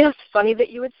 Yes, funny that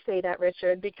you would say that,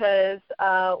 Richard, because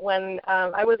when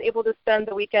I was able to spend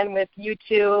the weekend with you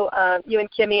two, you and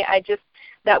Kimmy,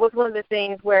 that was one of the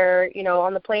things where,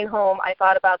 on the plane home, I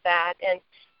thought about that. And,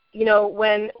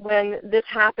 when this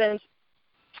happened,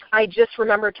 I just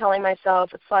remember telling myself,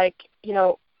 it's like,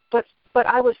 but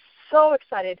I was so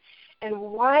excited. And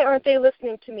why aren't they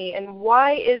listening to me? And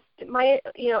why is my,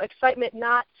 excitement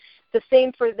not the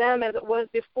same for them as it was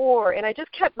before? And I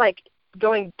just kept,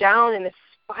 going down in this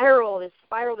spiral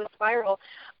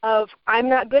of I'm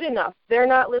not good enough. They're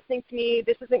not listening to me.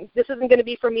 This isn't going to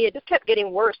be for me. It just kept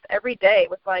getting worse every day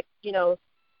with,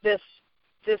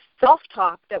 this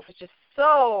self-talk that was just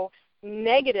so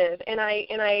negative. And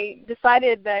I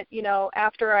decided that,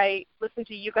 after I listened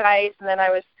to you guys, and then I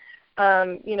was,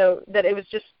 that it was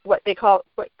just what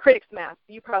critics math.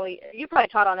 You probably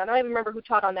taught on that. I don't even remember who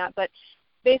taught on that, but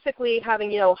basically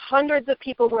having, hundreds of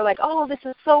people who are like, oh, this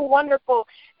is so wonderful,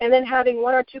 and then having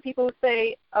one or two people who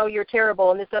say, oh, you're terrible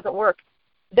and this doesn't work.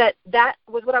 That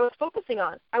was what I was focusing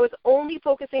on. I was only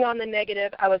focusing on the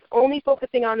negative. I was only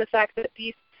focusing on the fact that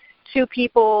these two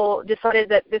people decided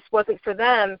that this wasn't for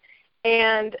them,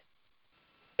 and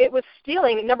it was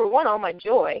stealing, number one, all my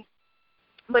joy,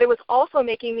 but it was also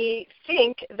making me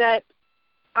think that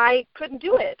I couldn't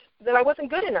do it, that I wasn't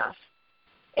good enough.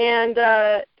 And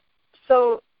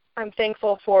so I'm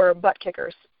thankful for butt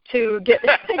kickers to get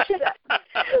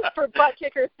for butt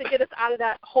kickers to get us out of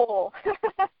that hole.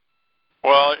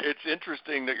 Well, it's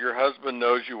interesting that your husband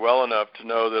knows you well enough to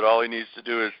know that all he needs to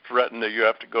do is threaten that you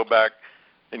have to go back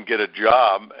and get a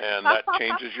job, and that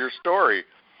changes your story.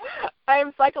 I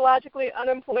am psychologically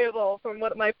unemployable, from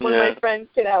what one of my friends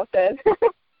now said.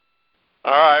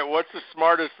 All right, what's the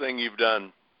smartest thing you've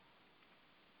done?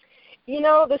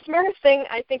 The smartest thing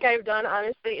I think I've done,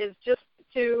 honestly, is just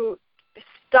to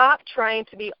stop trying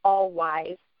to be all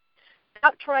wise.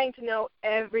 Stop trying to know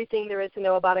everything there is to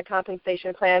know about a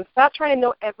compensation plan. Stop trying to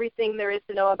know everything there is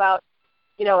to know about,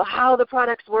 how the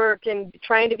products work, and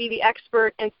trying to be the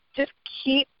expert, and just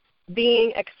keep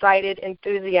being excited,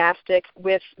 enthusiastic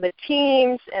with the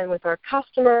teams and with our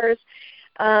customers.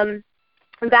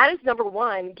 That is number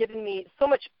one, giving me so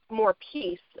much more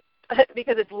peace,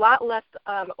 because it's a lot less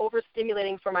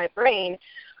overstimulating for my brain,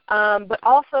 but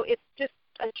also it's just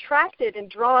attracted and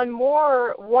drawn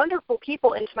more wonderful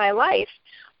people into my life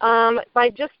by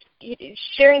just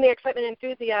sharing the excitement and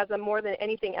enthusiasm more than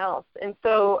anything else. And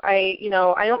so I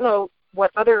don't know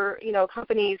what other,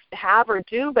 companies have or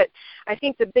do, but I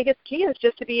think the biggest key is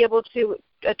just to be able to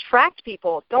attract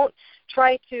people. Don't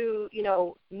try to,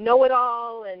 know it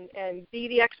all and be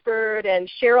the expert and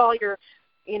share all your,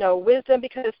 wisdom,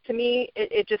 because to me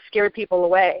it just scared people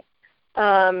away.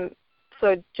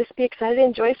 So just be excited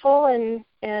and joyful,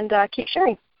 and keep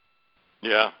sharing.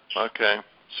 Yeah, okay.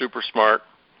 Super smart.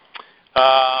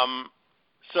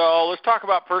 So let's talk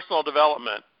about personal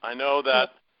development. I know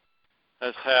that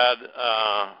has had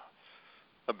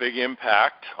a big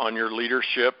impact on your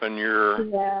leadership and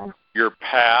your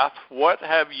path. What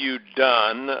have you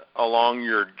done along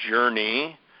your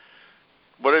journey?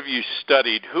 What have you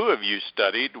studied? Who have you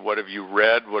studied? What have you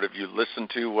read? What have you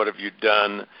listened to? What have you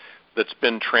done that's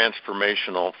been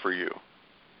transformational for you?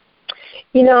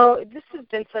 You know, this has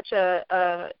been such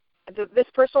this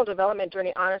personal development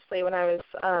journey, honestly, when I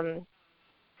was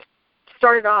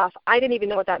started off, I didn't even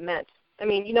know what that meant. I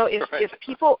mean, you know, if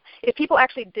people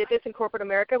actually did this in corporate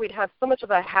America, we'd have so much of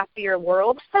a happier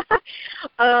world,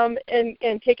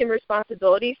 and taking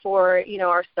responsibility for, you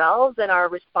know, ourselves and our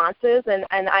responses. And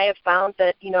I have found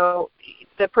that, you know,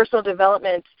 the personal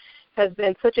development has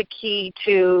been such a key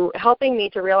to helping me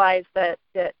to realize that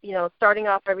you know, starting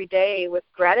off every day with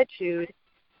gratitude,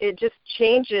 it just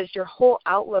changes your whole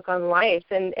outlook on life.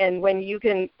 And when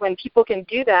people can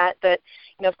do that, you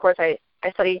know, of course, I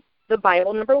study the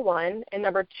Bible, number one, and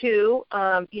number two,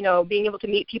 you know, being able to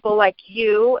meet people like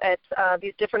you at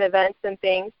these different events and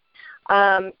things,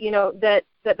 you know, that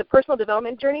the personal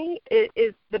development journey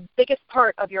is the biggest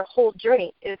part of your whole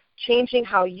journey, is changing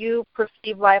how you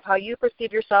perceive life, how you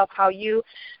perceive yourself, how you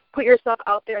put yourself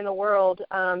out there in the world,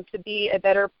 to be a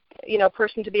better, you know,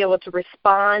 person, to be able to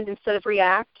respond instead of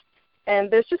react. And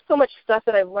there's just so much stuff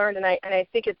that I've learned, and I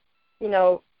think it's, you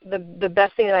know, the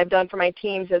best thing that I've done for my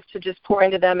teams is to just pour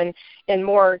into them and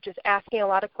more just asking a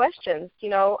lot of questions. You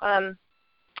know,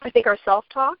 I think our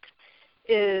self-talk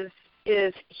is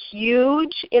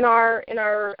huge in our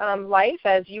life,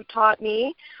 as you taught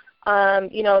me.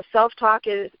 You know, self-talk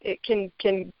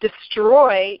can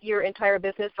destroy your entire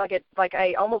business, like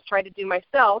I almost tried to do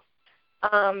myself.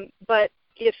 But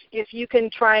if you can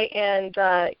try and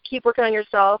keep working on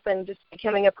yourself and just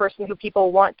becoming a person who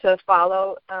people want to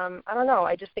follow, I don't know,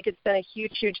 I just think it's been a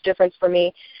huge, huge difference for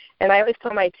me. And I always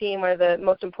tell my team, one of the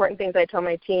most important things I tell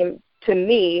my team, to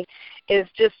me, is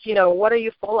just, you know, what are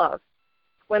you full of?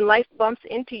 When life bumps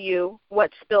into you,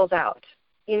 what spills out?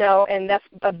 You know, and that's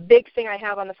a big thing I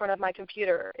have on the front of my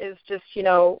computer, is just, you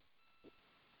know,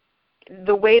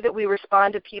 the way that we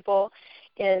respond to people,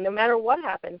 and no matter what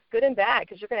happens, good and bad,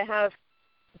 because you're going to have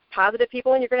positive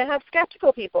people and you're going to have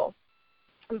skeptical people.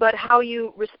 But how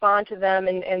you respond to them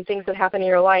and things that happen in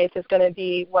your life is going to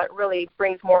be what really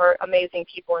brings more amazing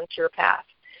people into your path.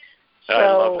 So,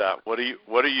 I love that. What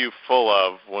are you full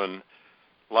of when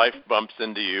life bumps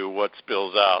into you? What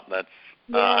spills out? That's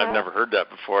I've never heard that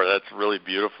before. That's really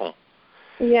beautiful.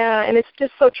 Yeah, and it's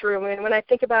just so true. I mean, when I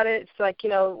think about it, it's like, you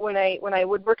know, when I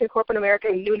would work in corporate America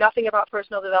and knew nothing about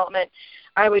personal development,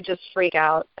 I would just freak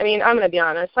out. I mean, I'm going to be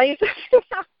honest. I used to freak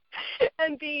out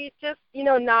and be just, you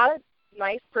know, not a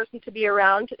nice person to be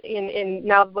around in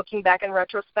now looking back in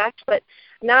retrospect. But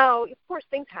now, of course,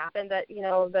 things happen that, you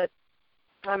know, that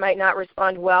I might not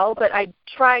respond well, but I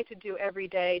try to do every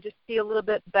day, just be a little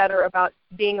bit better about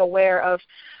being aware of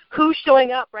who's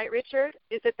showing up, right, Richard?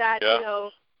 Is it that, you know,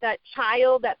 that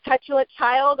child, that petulant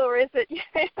child, or is it, you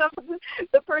know,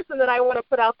 the person that I want to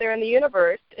put out there in the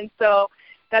universe? And so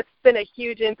that's been a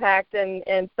huge impact,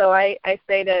 and so I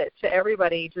say to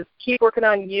everybody, just keep working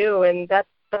on you, and that's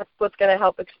what's going to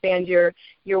help expand your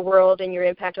world and your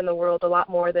impact on the world a lot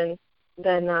more than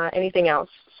anything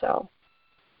else. So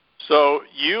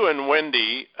you and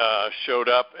Wendy showed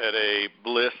up at a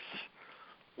Bliss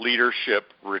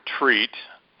leadership retreat.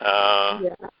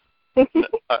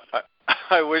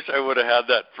 I wish I would have had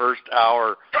that first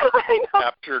hour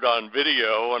captured on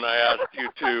video when I asked you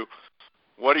to,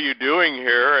 what are you doing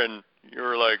here? And you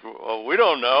were like, well, we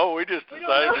don't know. We just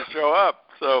decided to show up.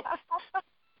 So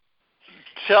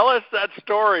tell us that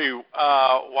story.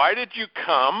 Why did you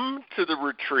come to the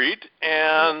retreat,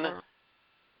 and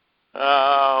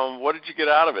what did you get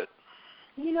out of it?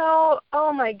 You know,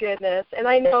 oh my goodness. And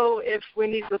I know if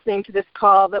Wendy's listening to this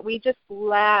call that we just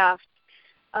laughed,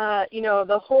 you know,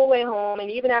 the whole way home,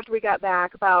 and even after we got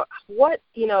back, about what,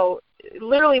 you know,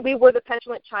 literally we were the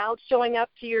petulant child showing up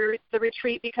to the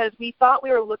retreat because we thought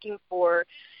we were looking for,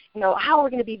 you know, how we're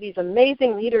going to be these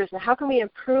amazing leaders and how can we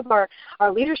improve our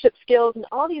leadership skills and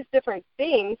all these different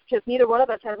things, because neither one of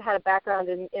us has had a background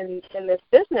in this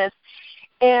business.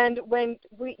 And when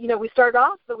we started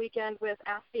off the weekend with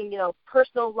asking, you know,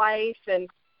 personal life and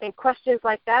questions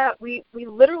like that, we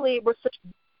literally were such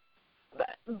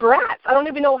brats. I don't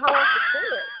even know how else to say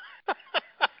it.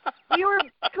 We were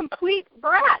complete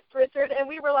brats, Richard, and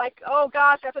we were like, oh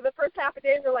gosh, after the first half a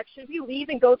day, we were like, should we leave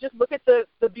and go just look at the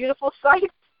beautiful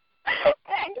sights?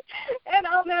 and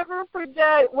I'll never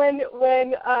forget when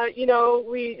you know,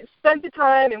 we spent the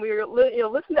time and we were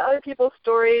listening to other people's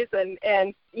stories,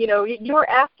 and you know, you were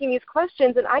asking these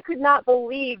questions, and I could not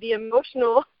believe the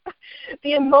emotional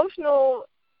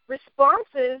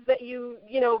responses that you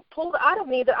pulled out of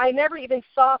me that I never even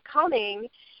saw coming,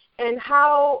 and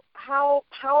how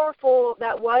powerful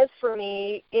that was for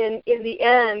me in the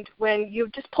end when you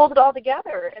just pulled it all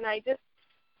together. And I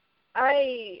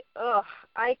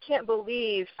can't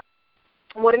believe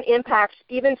what an impact,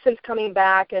 even since coming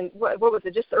back, and what was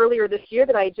it, just earlier this year,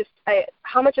 that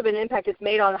how much of an impact it's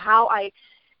made on how I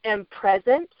am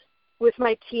present with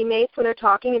my teammates when they're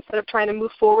talking, instead of trying to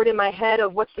move forward in my head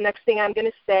of what's the next thing I'm going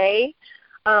to say.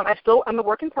 I'm a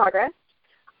work in progress.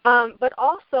 But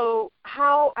also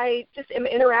how I just am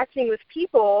interacting with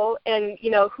people, and,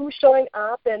 who's showing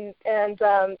up, and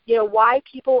why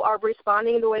people are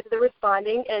responding the way that they're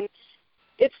responding. And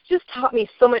it's just taught me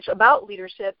so much about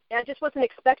leadership. I just wasn't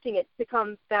expecting it to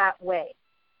come that way.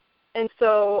 And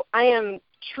so I am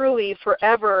truly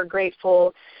forever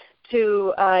grateful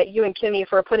to you and Kimmy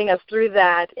for putting us through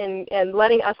that, and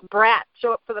letting us brats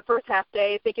show up for the first half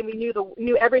day thinking we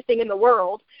knew everything in the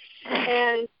world,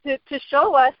 and to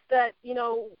show us that,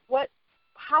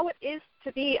 how it is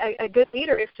to be a good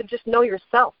leader is to just know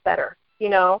yourself better,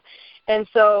 And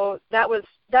so that was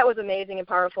amazing and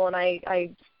powerful, and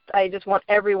I just want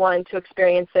everyone to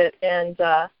experience it, and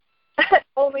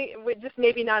only just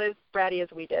maybe not as bratty as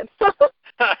we did.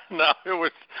 No, it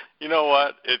was. You know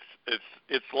what?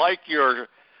 It's like your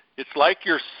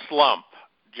slump,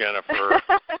 Jenifer.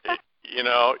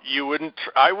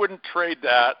 I wouldn't trade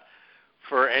that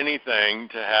for anything,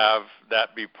 to have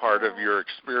that be part of your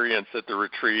experience at the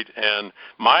retreat and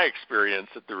my experience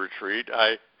at the retreat.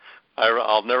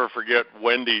 I'll never forget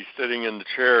Wendy sitting in the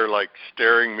chair, like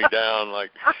staring me down,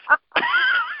 like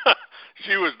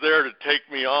she was there to take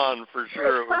me on for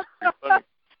sure. It was pretty funny.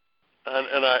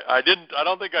 And I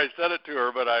don't think I said it to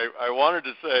her, but I wanted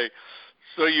to say,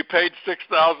 so you paid $6,000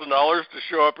 to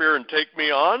show up here and take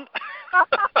me on?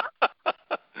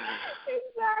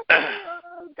 Exactly.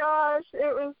 Oh gosh,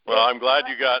 it was. Well, I'm glad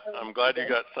you got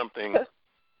something,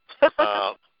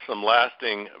 some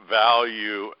lasting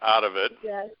value out of it.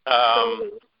 Yes.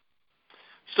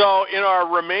 So in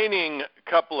our remaining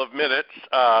couple of minutes,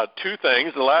 two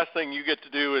things. The last thing you get to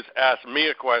do is ask me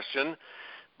a question,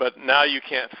 but now you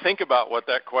can't think about what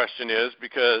that question is,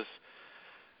 because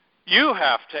you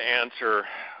have to answer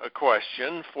a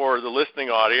question for the listening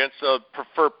audience. So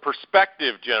for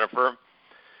perspective, Jenifer,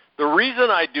 the reason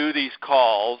I do these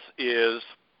calls is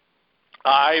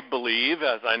I believe,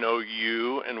 as I know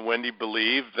you and Wendy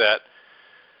believe, that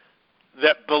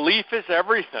belief is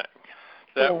everything.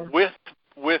 That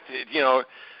with it,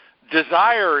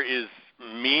 desire is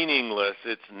meaningless.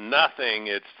 It's nothing.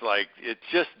 It's like it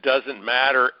just doesn't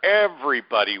matter.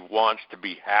 Everybody wants to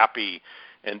be happy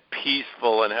and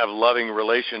peaceful and have loving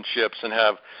relationships and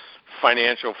have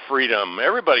financial freedom.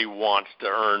 Everybody wants to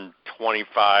earn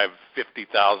 $25,000,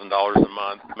 $50,000 a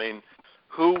month. I mean,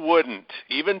 who wouldn't?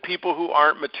 Even people who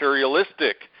aren't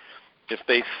materialistic, if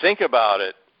they think about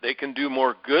it, they can do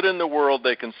more good in the world,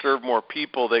 they can serve more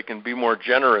people, they can be more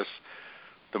generous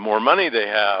the more money they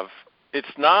have.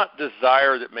 It's not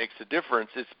desire that makes a difference.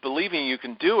 It's believing you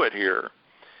can do it here.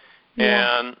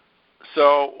 Yeah. And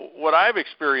so what I've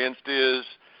experienced is,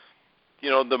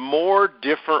 the more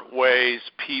different ways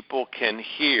people can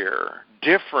hear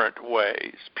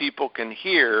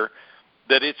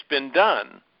that it's been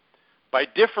done by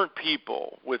different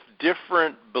people with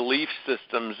different belief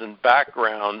systems and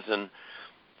backgrounds. And,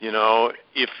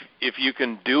 if you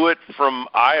can do it from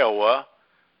Iowa,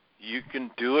 you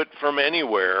can do it from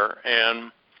anywhere.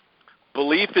 And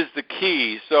belief is the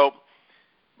key. So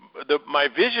my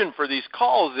vision for these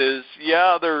calls is,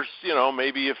 there's,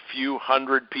 maybe a few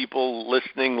hundred people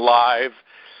listening live,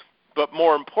 but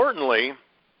more importantly,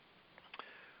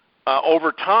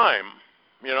 over time,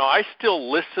 I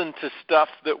still listen to stuff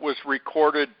that was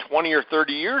recorded 20 or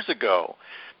 30 years ago,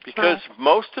 because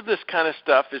most of this kind of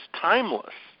stuff is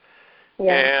timeless.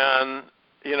 Yeah. And,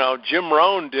 Jim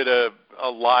Rohn did a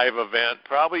live event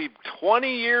probably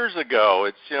 20 years ago.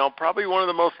 It's, probably one of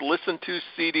the most listened to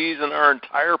CDs in our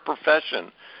entire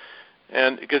profession.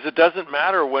 And because it doesn't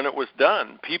matter when it was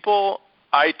done. People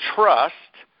I trust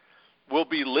will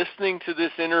be listening to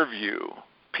this interview.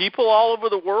 People all over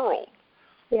the world.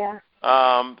 Yeah.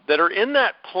 That are in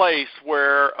that place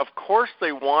where, of course,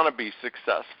 they want to be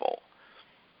successful.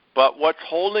 But what's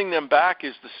holding them back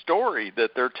is the story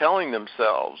that they're telling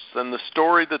themselves and the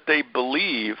story that they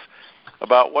believe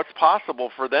about what's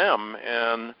possible for them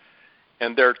and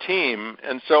their team.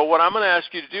 And so what I'm going to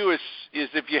ask you to do is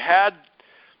if you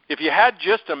had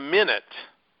just a minute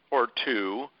or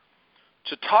two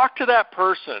to talk to that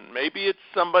person, maybe it's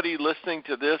somebody listening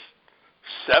to this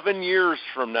 7 years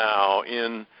from now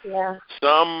in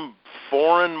some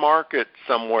foreign market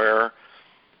somewhere,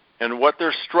 And what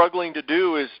they're struggling to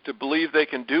do is to believe they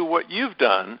can do what you've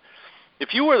done.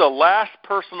 If you were the last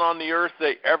person on the earth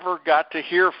they ever got to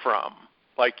hear from,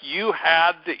 like you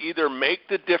had to either make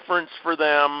the difference for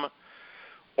them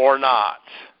or not,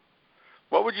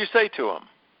 what would you say to them?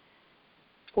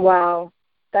 Wow,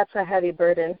 that's a heavy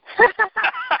burden.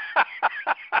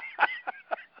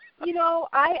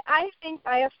 I think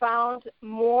I have found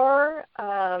more.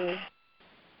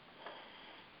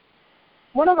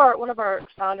 One of our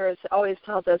founders always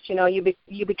tells us,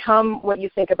 you become what you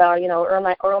think about.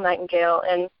 Earl Nightingale,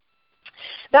 and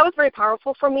that was very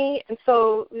powerful for me. And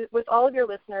so, with all of your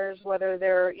listeners, whether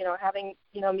they're having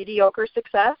mediocre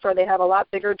success or they have a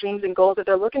lot bigger dreams and goals that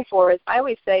they're looking for, is I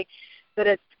always say that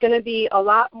it's going to be a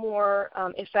lot more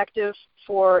effective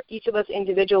for each of us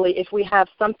individually if we have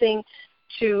something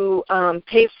to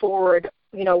pay forward,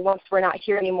 once we're not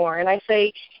here anymore. And I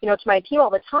say, to my team all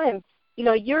the time,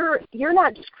 you're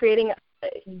not just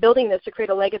building this to create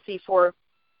a legacy for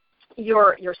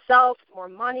yourself, more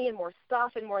money and more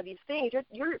stuff and more of these things.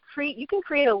 You can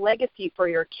create a legacy for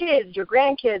your kids, your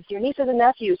grandkids, your nieces and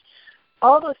nephews,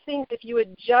 all those things if you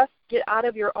would just get out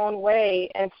of your own way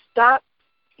and stop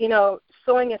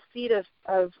sowing a seed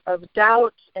of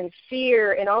doubt and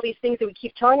fear and all these things that we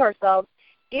keep telling ourselves.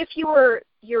 If you're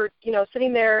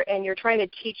sitting there and you're trying to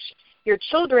teach your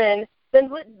children,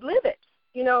 then live it.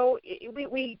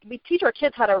 We teach our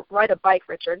kids how to ride a bike,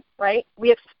 Richard, right?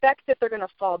 We expect that they're going to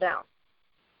fall down.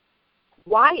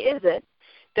 Why is it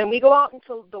then we go out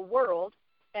into the world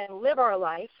and live our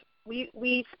life,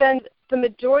 we spend the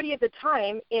majority of the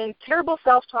time in terrible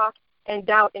self-talk and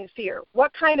doubt and fear?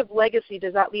 What kind of legacy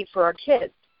does that leave for our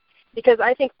kids? Because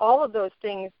I think all of those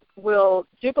things will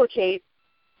duplicate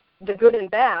the good and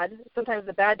bad. Sometimes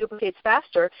the bad duplicates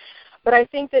faster. But I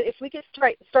think that if we could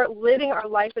start living our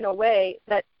life in a way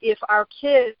that if our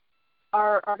kids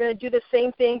are going to do the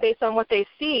same thing based on what they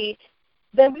see,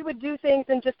 then we would do things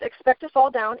and just expect to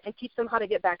fall down and teach them how to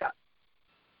get back up,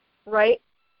 right?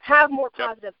 Have more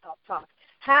positive self-talk.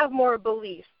 Have more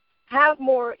belief. Have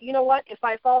more, if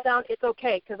I fall down, it's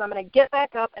okay because I'm going to get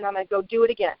back up and I'm going to go do it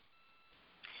again.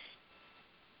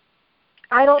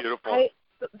 Beautiful.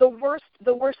 The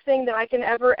worst thing that I can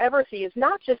ever see is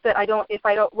not just that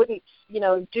wouldn't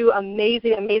do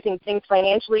amazing things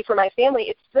financially for my family.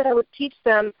 It's that I would teach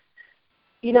them,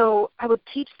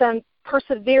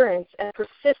 perseverance and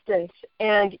persistence.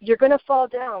 And you're going to fall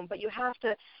down, but you have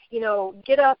to,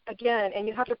 get up again, and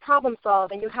you have to problem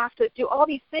solve, and you have to do all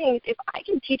these things. If I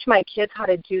can teach my kids how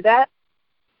to do that,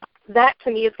 that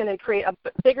to me is going to create a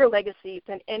bigger legacy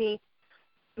than any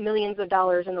millions of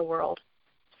dollars in the world.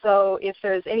 So if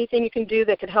there's anything you can do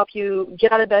that could help you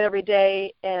get out of bed every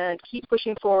day and keep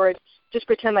pushing forward, just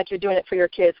pretend like you're doing it for your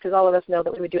kids, because all of us know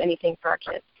that we would do anything for our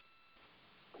kids.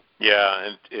 Yeah,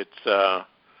 and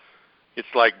it's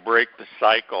like break the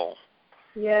cycle.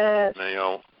 Yes.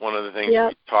 One of the things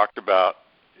we talked about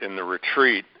in the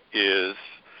retreat is,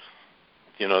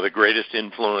 the greatest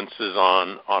influences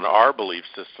on our belief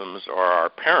systems are our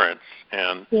parents.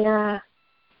 And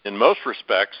in most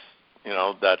respects,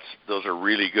 those are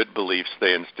really good beliefs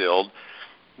they instilled.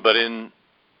 But in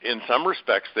some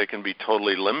respects, they can be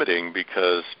totally limiting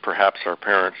because perhaps our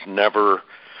parents never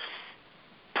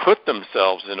put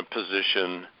themselves in a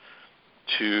position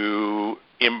to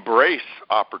embrace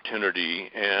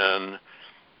opportunity and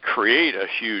create a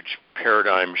huge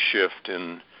paradigm shift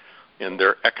in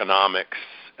their economics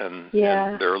and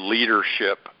their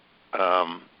leadership.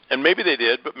 And maybe they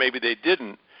did, but maybe they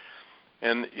didn't.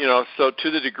 And, so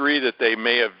to the degree that they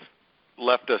may have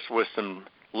left us with some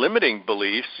limiting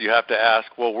beliefs, you have to ask,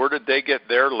 well, where did they get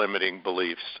their limiting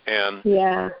beliefs? And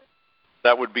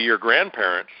that would be your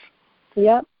grandparents.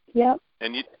 Yep.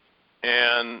 And it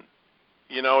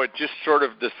just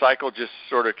the cycle just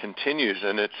sort of continues,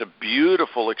 and it's a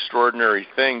beautiful, extraordinary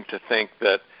thing to think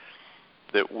that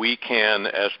we can,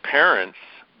 as parents,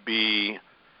 be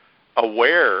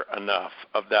aware enough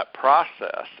of that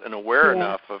process and aware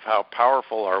enough of how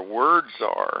powerful our words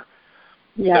are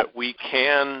that we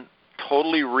can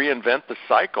totally reinvent the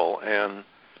cycle and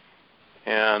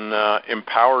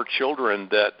empower children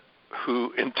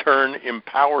who in turn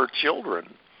empower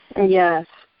children. Yes,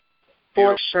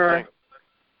 for sure. Thing.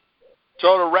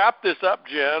 So to wrap this up,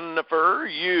 Jenifer,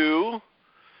 you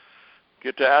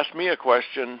get to ask me a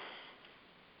question.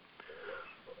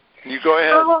 You go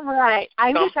ahead. All right. I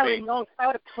wish I would have known, because I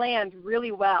would have planned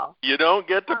really well. You don't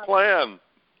get to plan.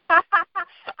 I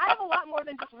have a lot more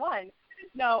than just one.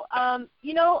 No, I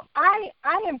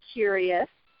am curious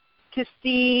to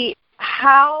see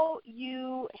how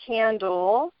you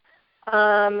handle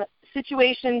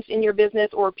situations in your business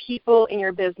or people in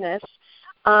your business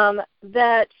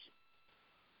that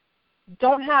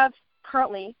don't have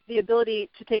currently the ability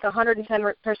to take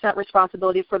 110%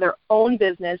 responsibility for their own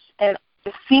business and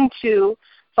seem to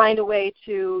find a way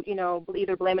to,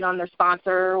 either blame it on their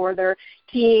sponsor or their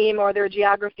team or their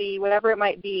geography, whatever it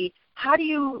might be. How do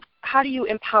you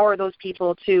empower those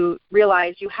people to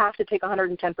realize you have to take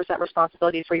 110%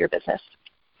 responsibility for your business?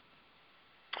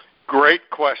 Great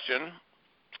question.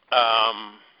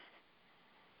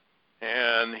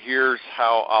 And here's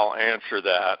how I'll answer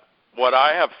that. What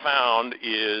I have found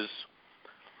is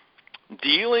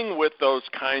dealing with those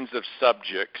kinds of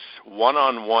subjects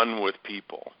one-on-one with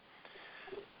people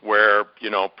where,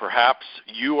 perhaps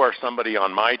you are somebody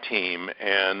on my team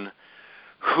and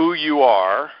who you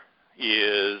are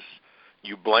is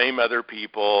you blame other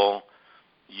people,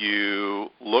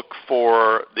 you look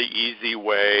for the easy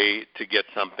way to get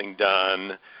something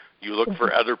done, you look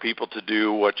for other people to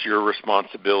do what's your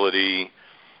responsibility,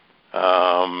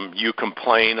 you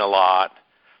complain a lot,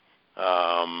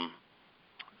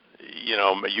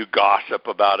 you gossip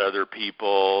about other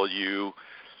people, you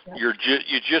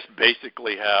just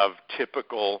basically have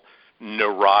typical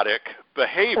neurotic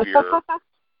behavior,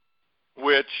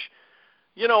 which,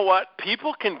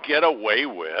 people can get away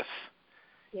with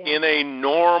in a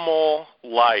normal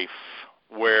life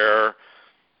where,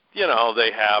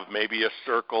 they have maybe a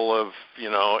circle of,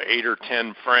 8 or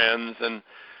 10 friends and,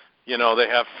 they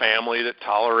have family that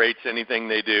tolerates anything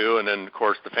they do, and then, of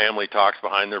course, the family talks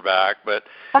behind their back. But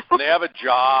they have a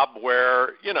job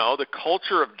where, the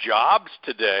culture of jobs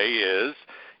today is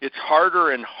it's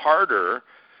harder and harder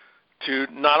to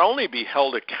not only be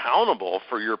held accountable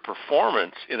for your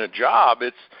performance in a job,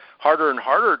 it's harder and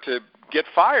harder to get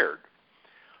fired.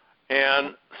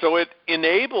 And so it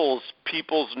enables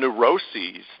people's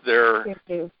neuroses, their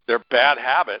bad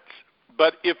habits.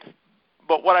 But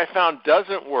what I found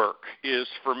doesn't work is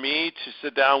for me to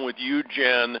sit down with you,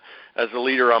 Jen, as a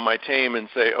leader on my team and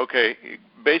say, okay,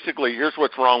 basically here's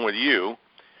what's wrong with you.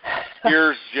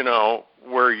 Here's,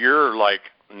 where you're like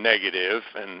negative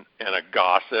and a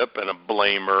gossip and a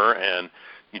blamer and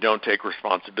you don't take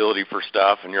responsibility for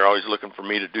stuff and you're always looking for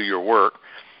me to do your work.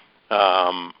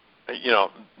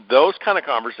 Those kind of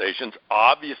conversations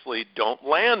obviously don't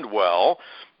land well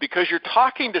because you're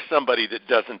talking to somebody that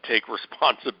doesn't take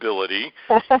responsibility.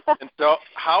 And so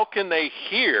how can they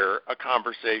hear a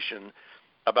conversation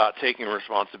about taking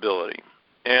responsibility?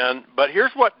 But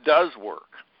here's what does work,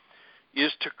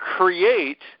 is to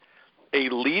create a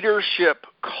leadership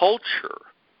culture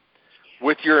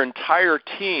with your entire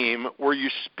team where you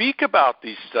speak about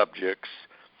these subjects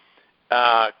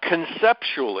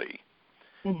conceptually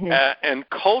and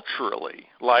culturally.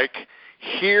 Like,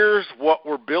 here's what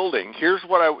we're building. Here's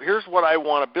what I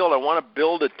want to build. I want to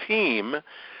build a team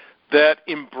that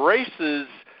embraces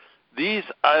these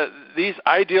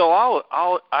ideologies.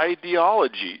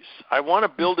 I want to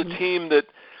build a team that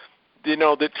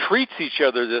that treats each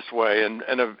other this way, and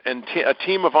a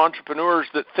team of entrepreneurs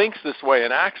that thinks this way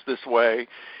and acts this way.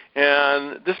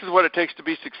 And this is what it takes to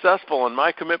be successful. And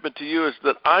my commitment to you is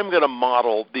that I'm going to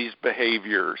model these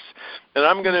behaviors. And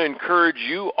I'm going to encourage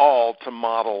you all to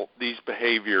model these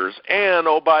behaviors. And,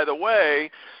 oh, by the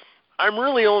way, I'm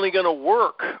really only going to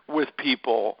work with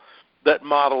people that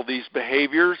model these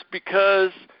behaviors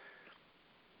because,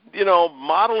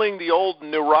 modeling the old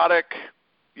neurotic,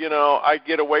 I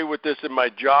get away with this in my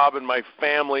job and my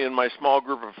family and my small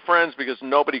group of friends because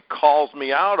nobody calls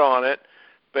me out on it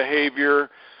behavior,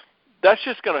 that's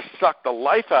just going to suck the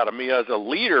life out of me as a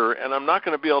leader, and I'm not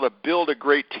going to be able to build a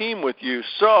great team with you.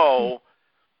 So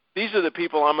these are the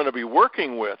people I'm going to be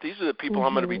working with. These are the people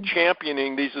I'm going to be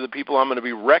championing. These are the people I'm going to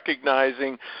be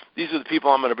recognizing. These are the people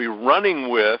I'm going to be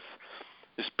running with,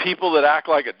 is people that act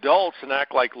like adults and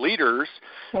act like leaders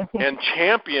and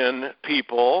champion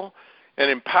people and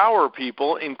empower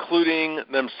people, including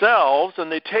themselves,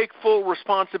 and they take full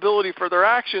responsibility for their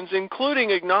actions, including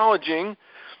acknowledging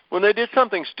when they did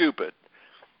something stupid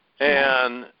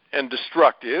and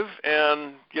destructive.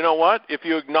 And you know what? If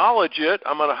you acknowledge it,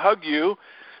 I'm going to hug you,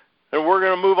 and we're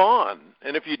going to move on.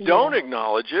 And if you don't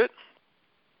acknowledge it,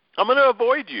 I'm going to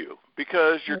avoid you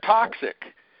because you're toxic.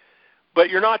 But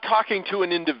you're not talking to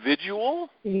an individual.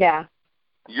 Yeah.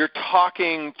 You're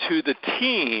talking to the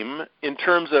team in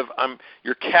terms of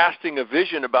you're casting a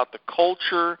vision about the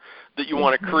culture that you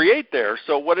want to create there.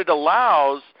 So what it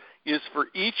allows is for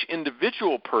each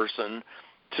individual person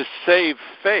to save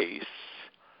face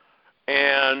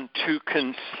and to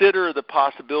consider the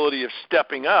possibility of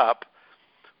stepping up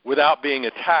without being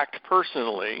attacked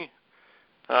personally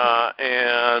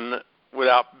and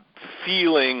without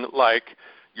feeling like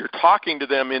you're talking to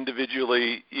them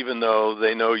individually even though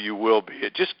they know you will be.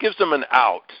 It just gives them an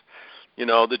out.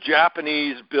 The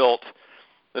Japanese built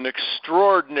an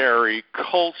extraordinary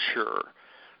culture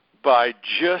by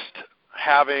just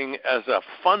having as a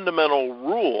fundamental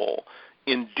rule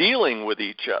in dealing with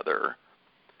each other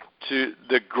to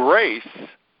the grace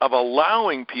of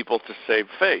allowing people to save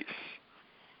face.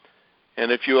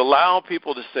 And if you allow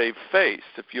people to save face,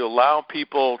 if you allow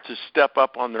people to step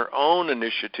up on their own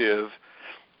initiative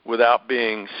without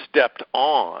being stepped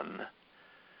on,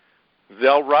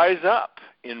 they'll rise up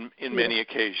in many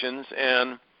occasions.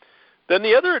 And then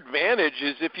the other advantage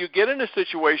is if you get in a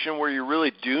situation where you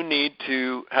really do need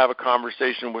to have a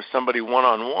conversation with somebody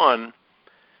one-on-one,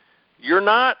 you're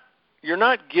not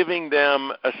giving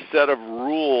them a set of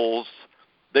rules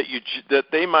that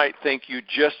they might think you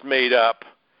just made up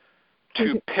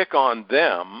to pick on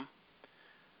them,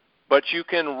 but you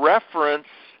can reference,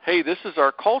 hey, this is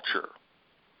our culture.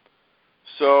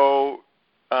 So,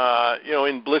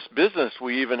 in Bliss Business,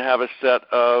 we even have a set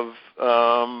of,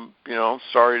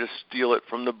 sorry to steal it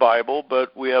from the Bible,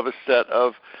 but we have a set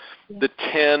of the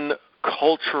 10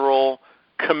 cultural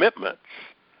commitments.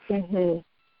 Mm-hmm.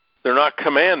 They're not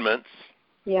commandments.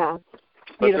 Yeah.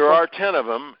 But there are 10 of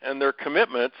them, and they're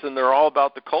commitments, and they're all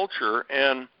about the culture.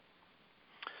 And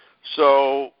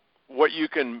so what you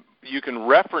can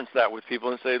reference that with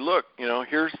people and say, look,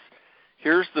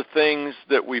 here's the things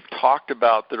that we've talked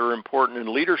about that are important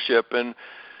in leadership. And,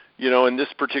 in this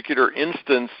particular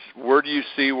instance, where do you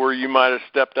see where you might have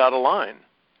stepped out of line?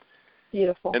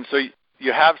 Beautiful. And so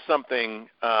you have something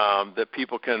that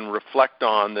people can reflect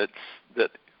on that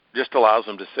just allows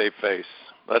them to save face.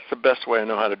 That's the best way I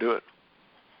know how to do it.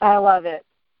 I love it.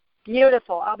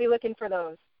 Beautiful. I'll be looking for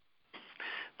those.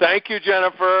 Thank you,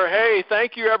 Jenifer. Hey,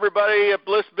 thank you, everybody at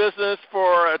Bliss Business,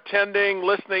 for attending,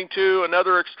 listening to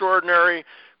another extraordinary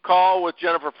call with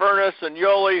Jenifer Furness and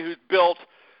Yoli, who's built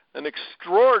an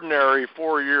extraordinary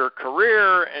 4-year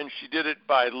career, and she did it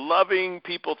by loving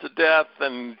people to death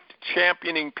and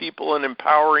championing people and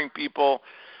empowering people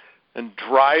and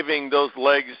driving those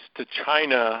legs to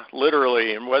China,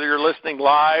 literally. And whether you're listening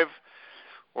live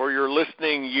or you're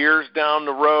listening years down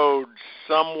the road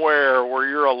somewhere where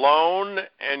you're alone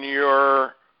and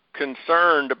you're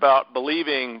concerned about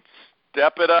believing,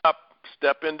 step it up,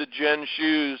 step into Jen's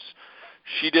shoes.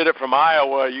 She did it from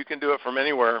Iowa. You can do it from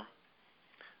anywhere.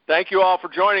 Thank you all for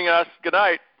joining us. Good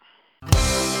night.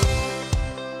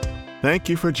 Thank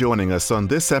you for joining us on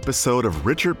this episode of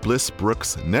Richard Bliss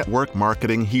Brooks' Network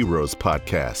Marketing Heroes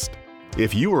podcast.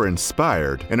 If you are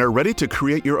inspired and are ready to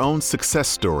create your own success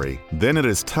story, then it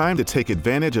is time to take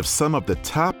advantage of some of the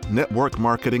top network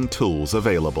marketing tools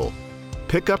available.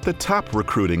 Pick up the top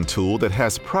recruiting tool that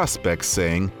has prospects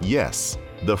saying yes,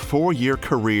 the 4-year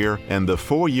career and the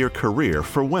 4-year career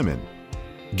for women.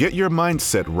 Get your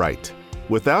mindset right.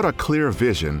 Without a clear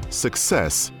vision,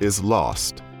 success is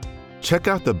lost. Check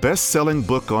out the best-selling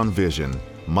book on vision,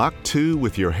 Mach 2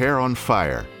 with Your Hair on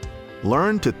Fire.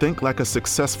 Learn to think like a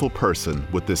successful person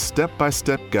with this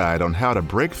step-by-step guide on how to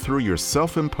break through your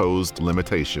self-imposed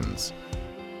limitations.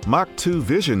 Mach 2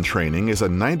 Vision Training is a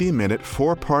 90-minute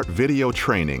 4-part video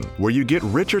training where you get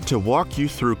Richard to walk you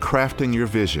through crafting your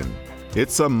vision.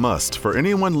 It's a must for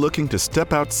anyone looking to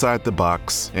step outside the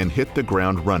box and hit the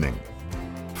ground running.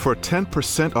 For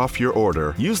 10% off your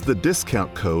order, use the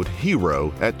discount code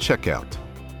HERO at checkout.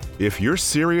 If you're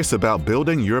serious about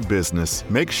building your business,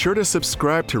 make sure to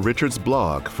subscribe to Richard's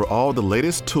blog for all the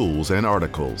latest tools and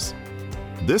articles.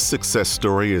 This success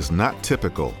story is not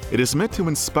typical. It is meant to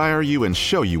inspire you and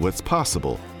show you what's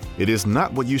possible. It is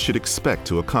not what you should expect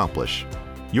to accomplish.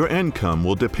 Your income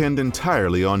will depend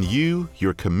entirely on you,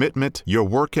 your commitment, your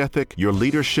work ethic, your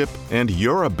leadership, and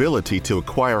your ability to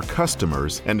acquire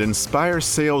customers and inspire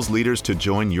sales leaders to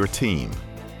join your team.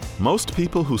 Most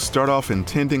people who start off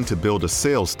intending to build a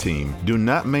sales team do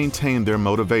not maintain their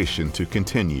motivation to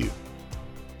continue.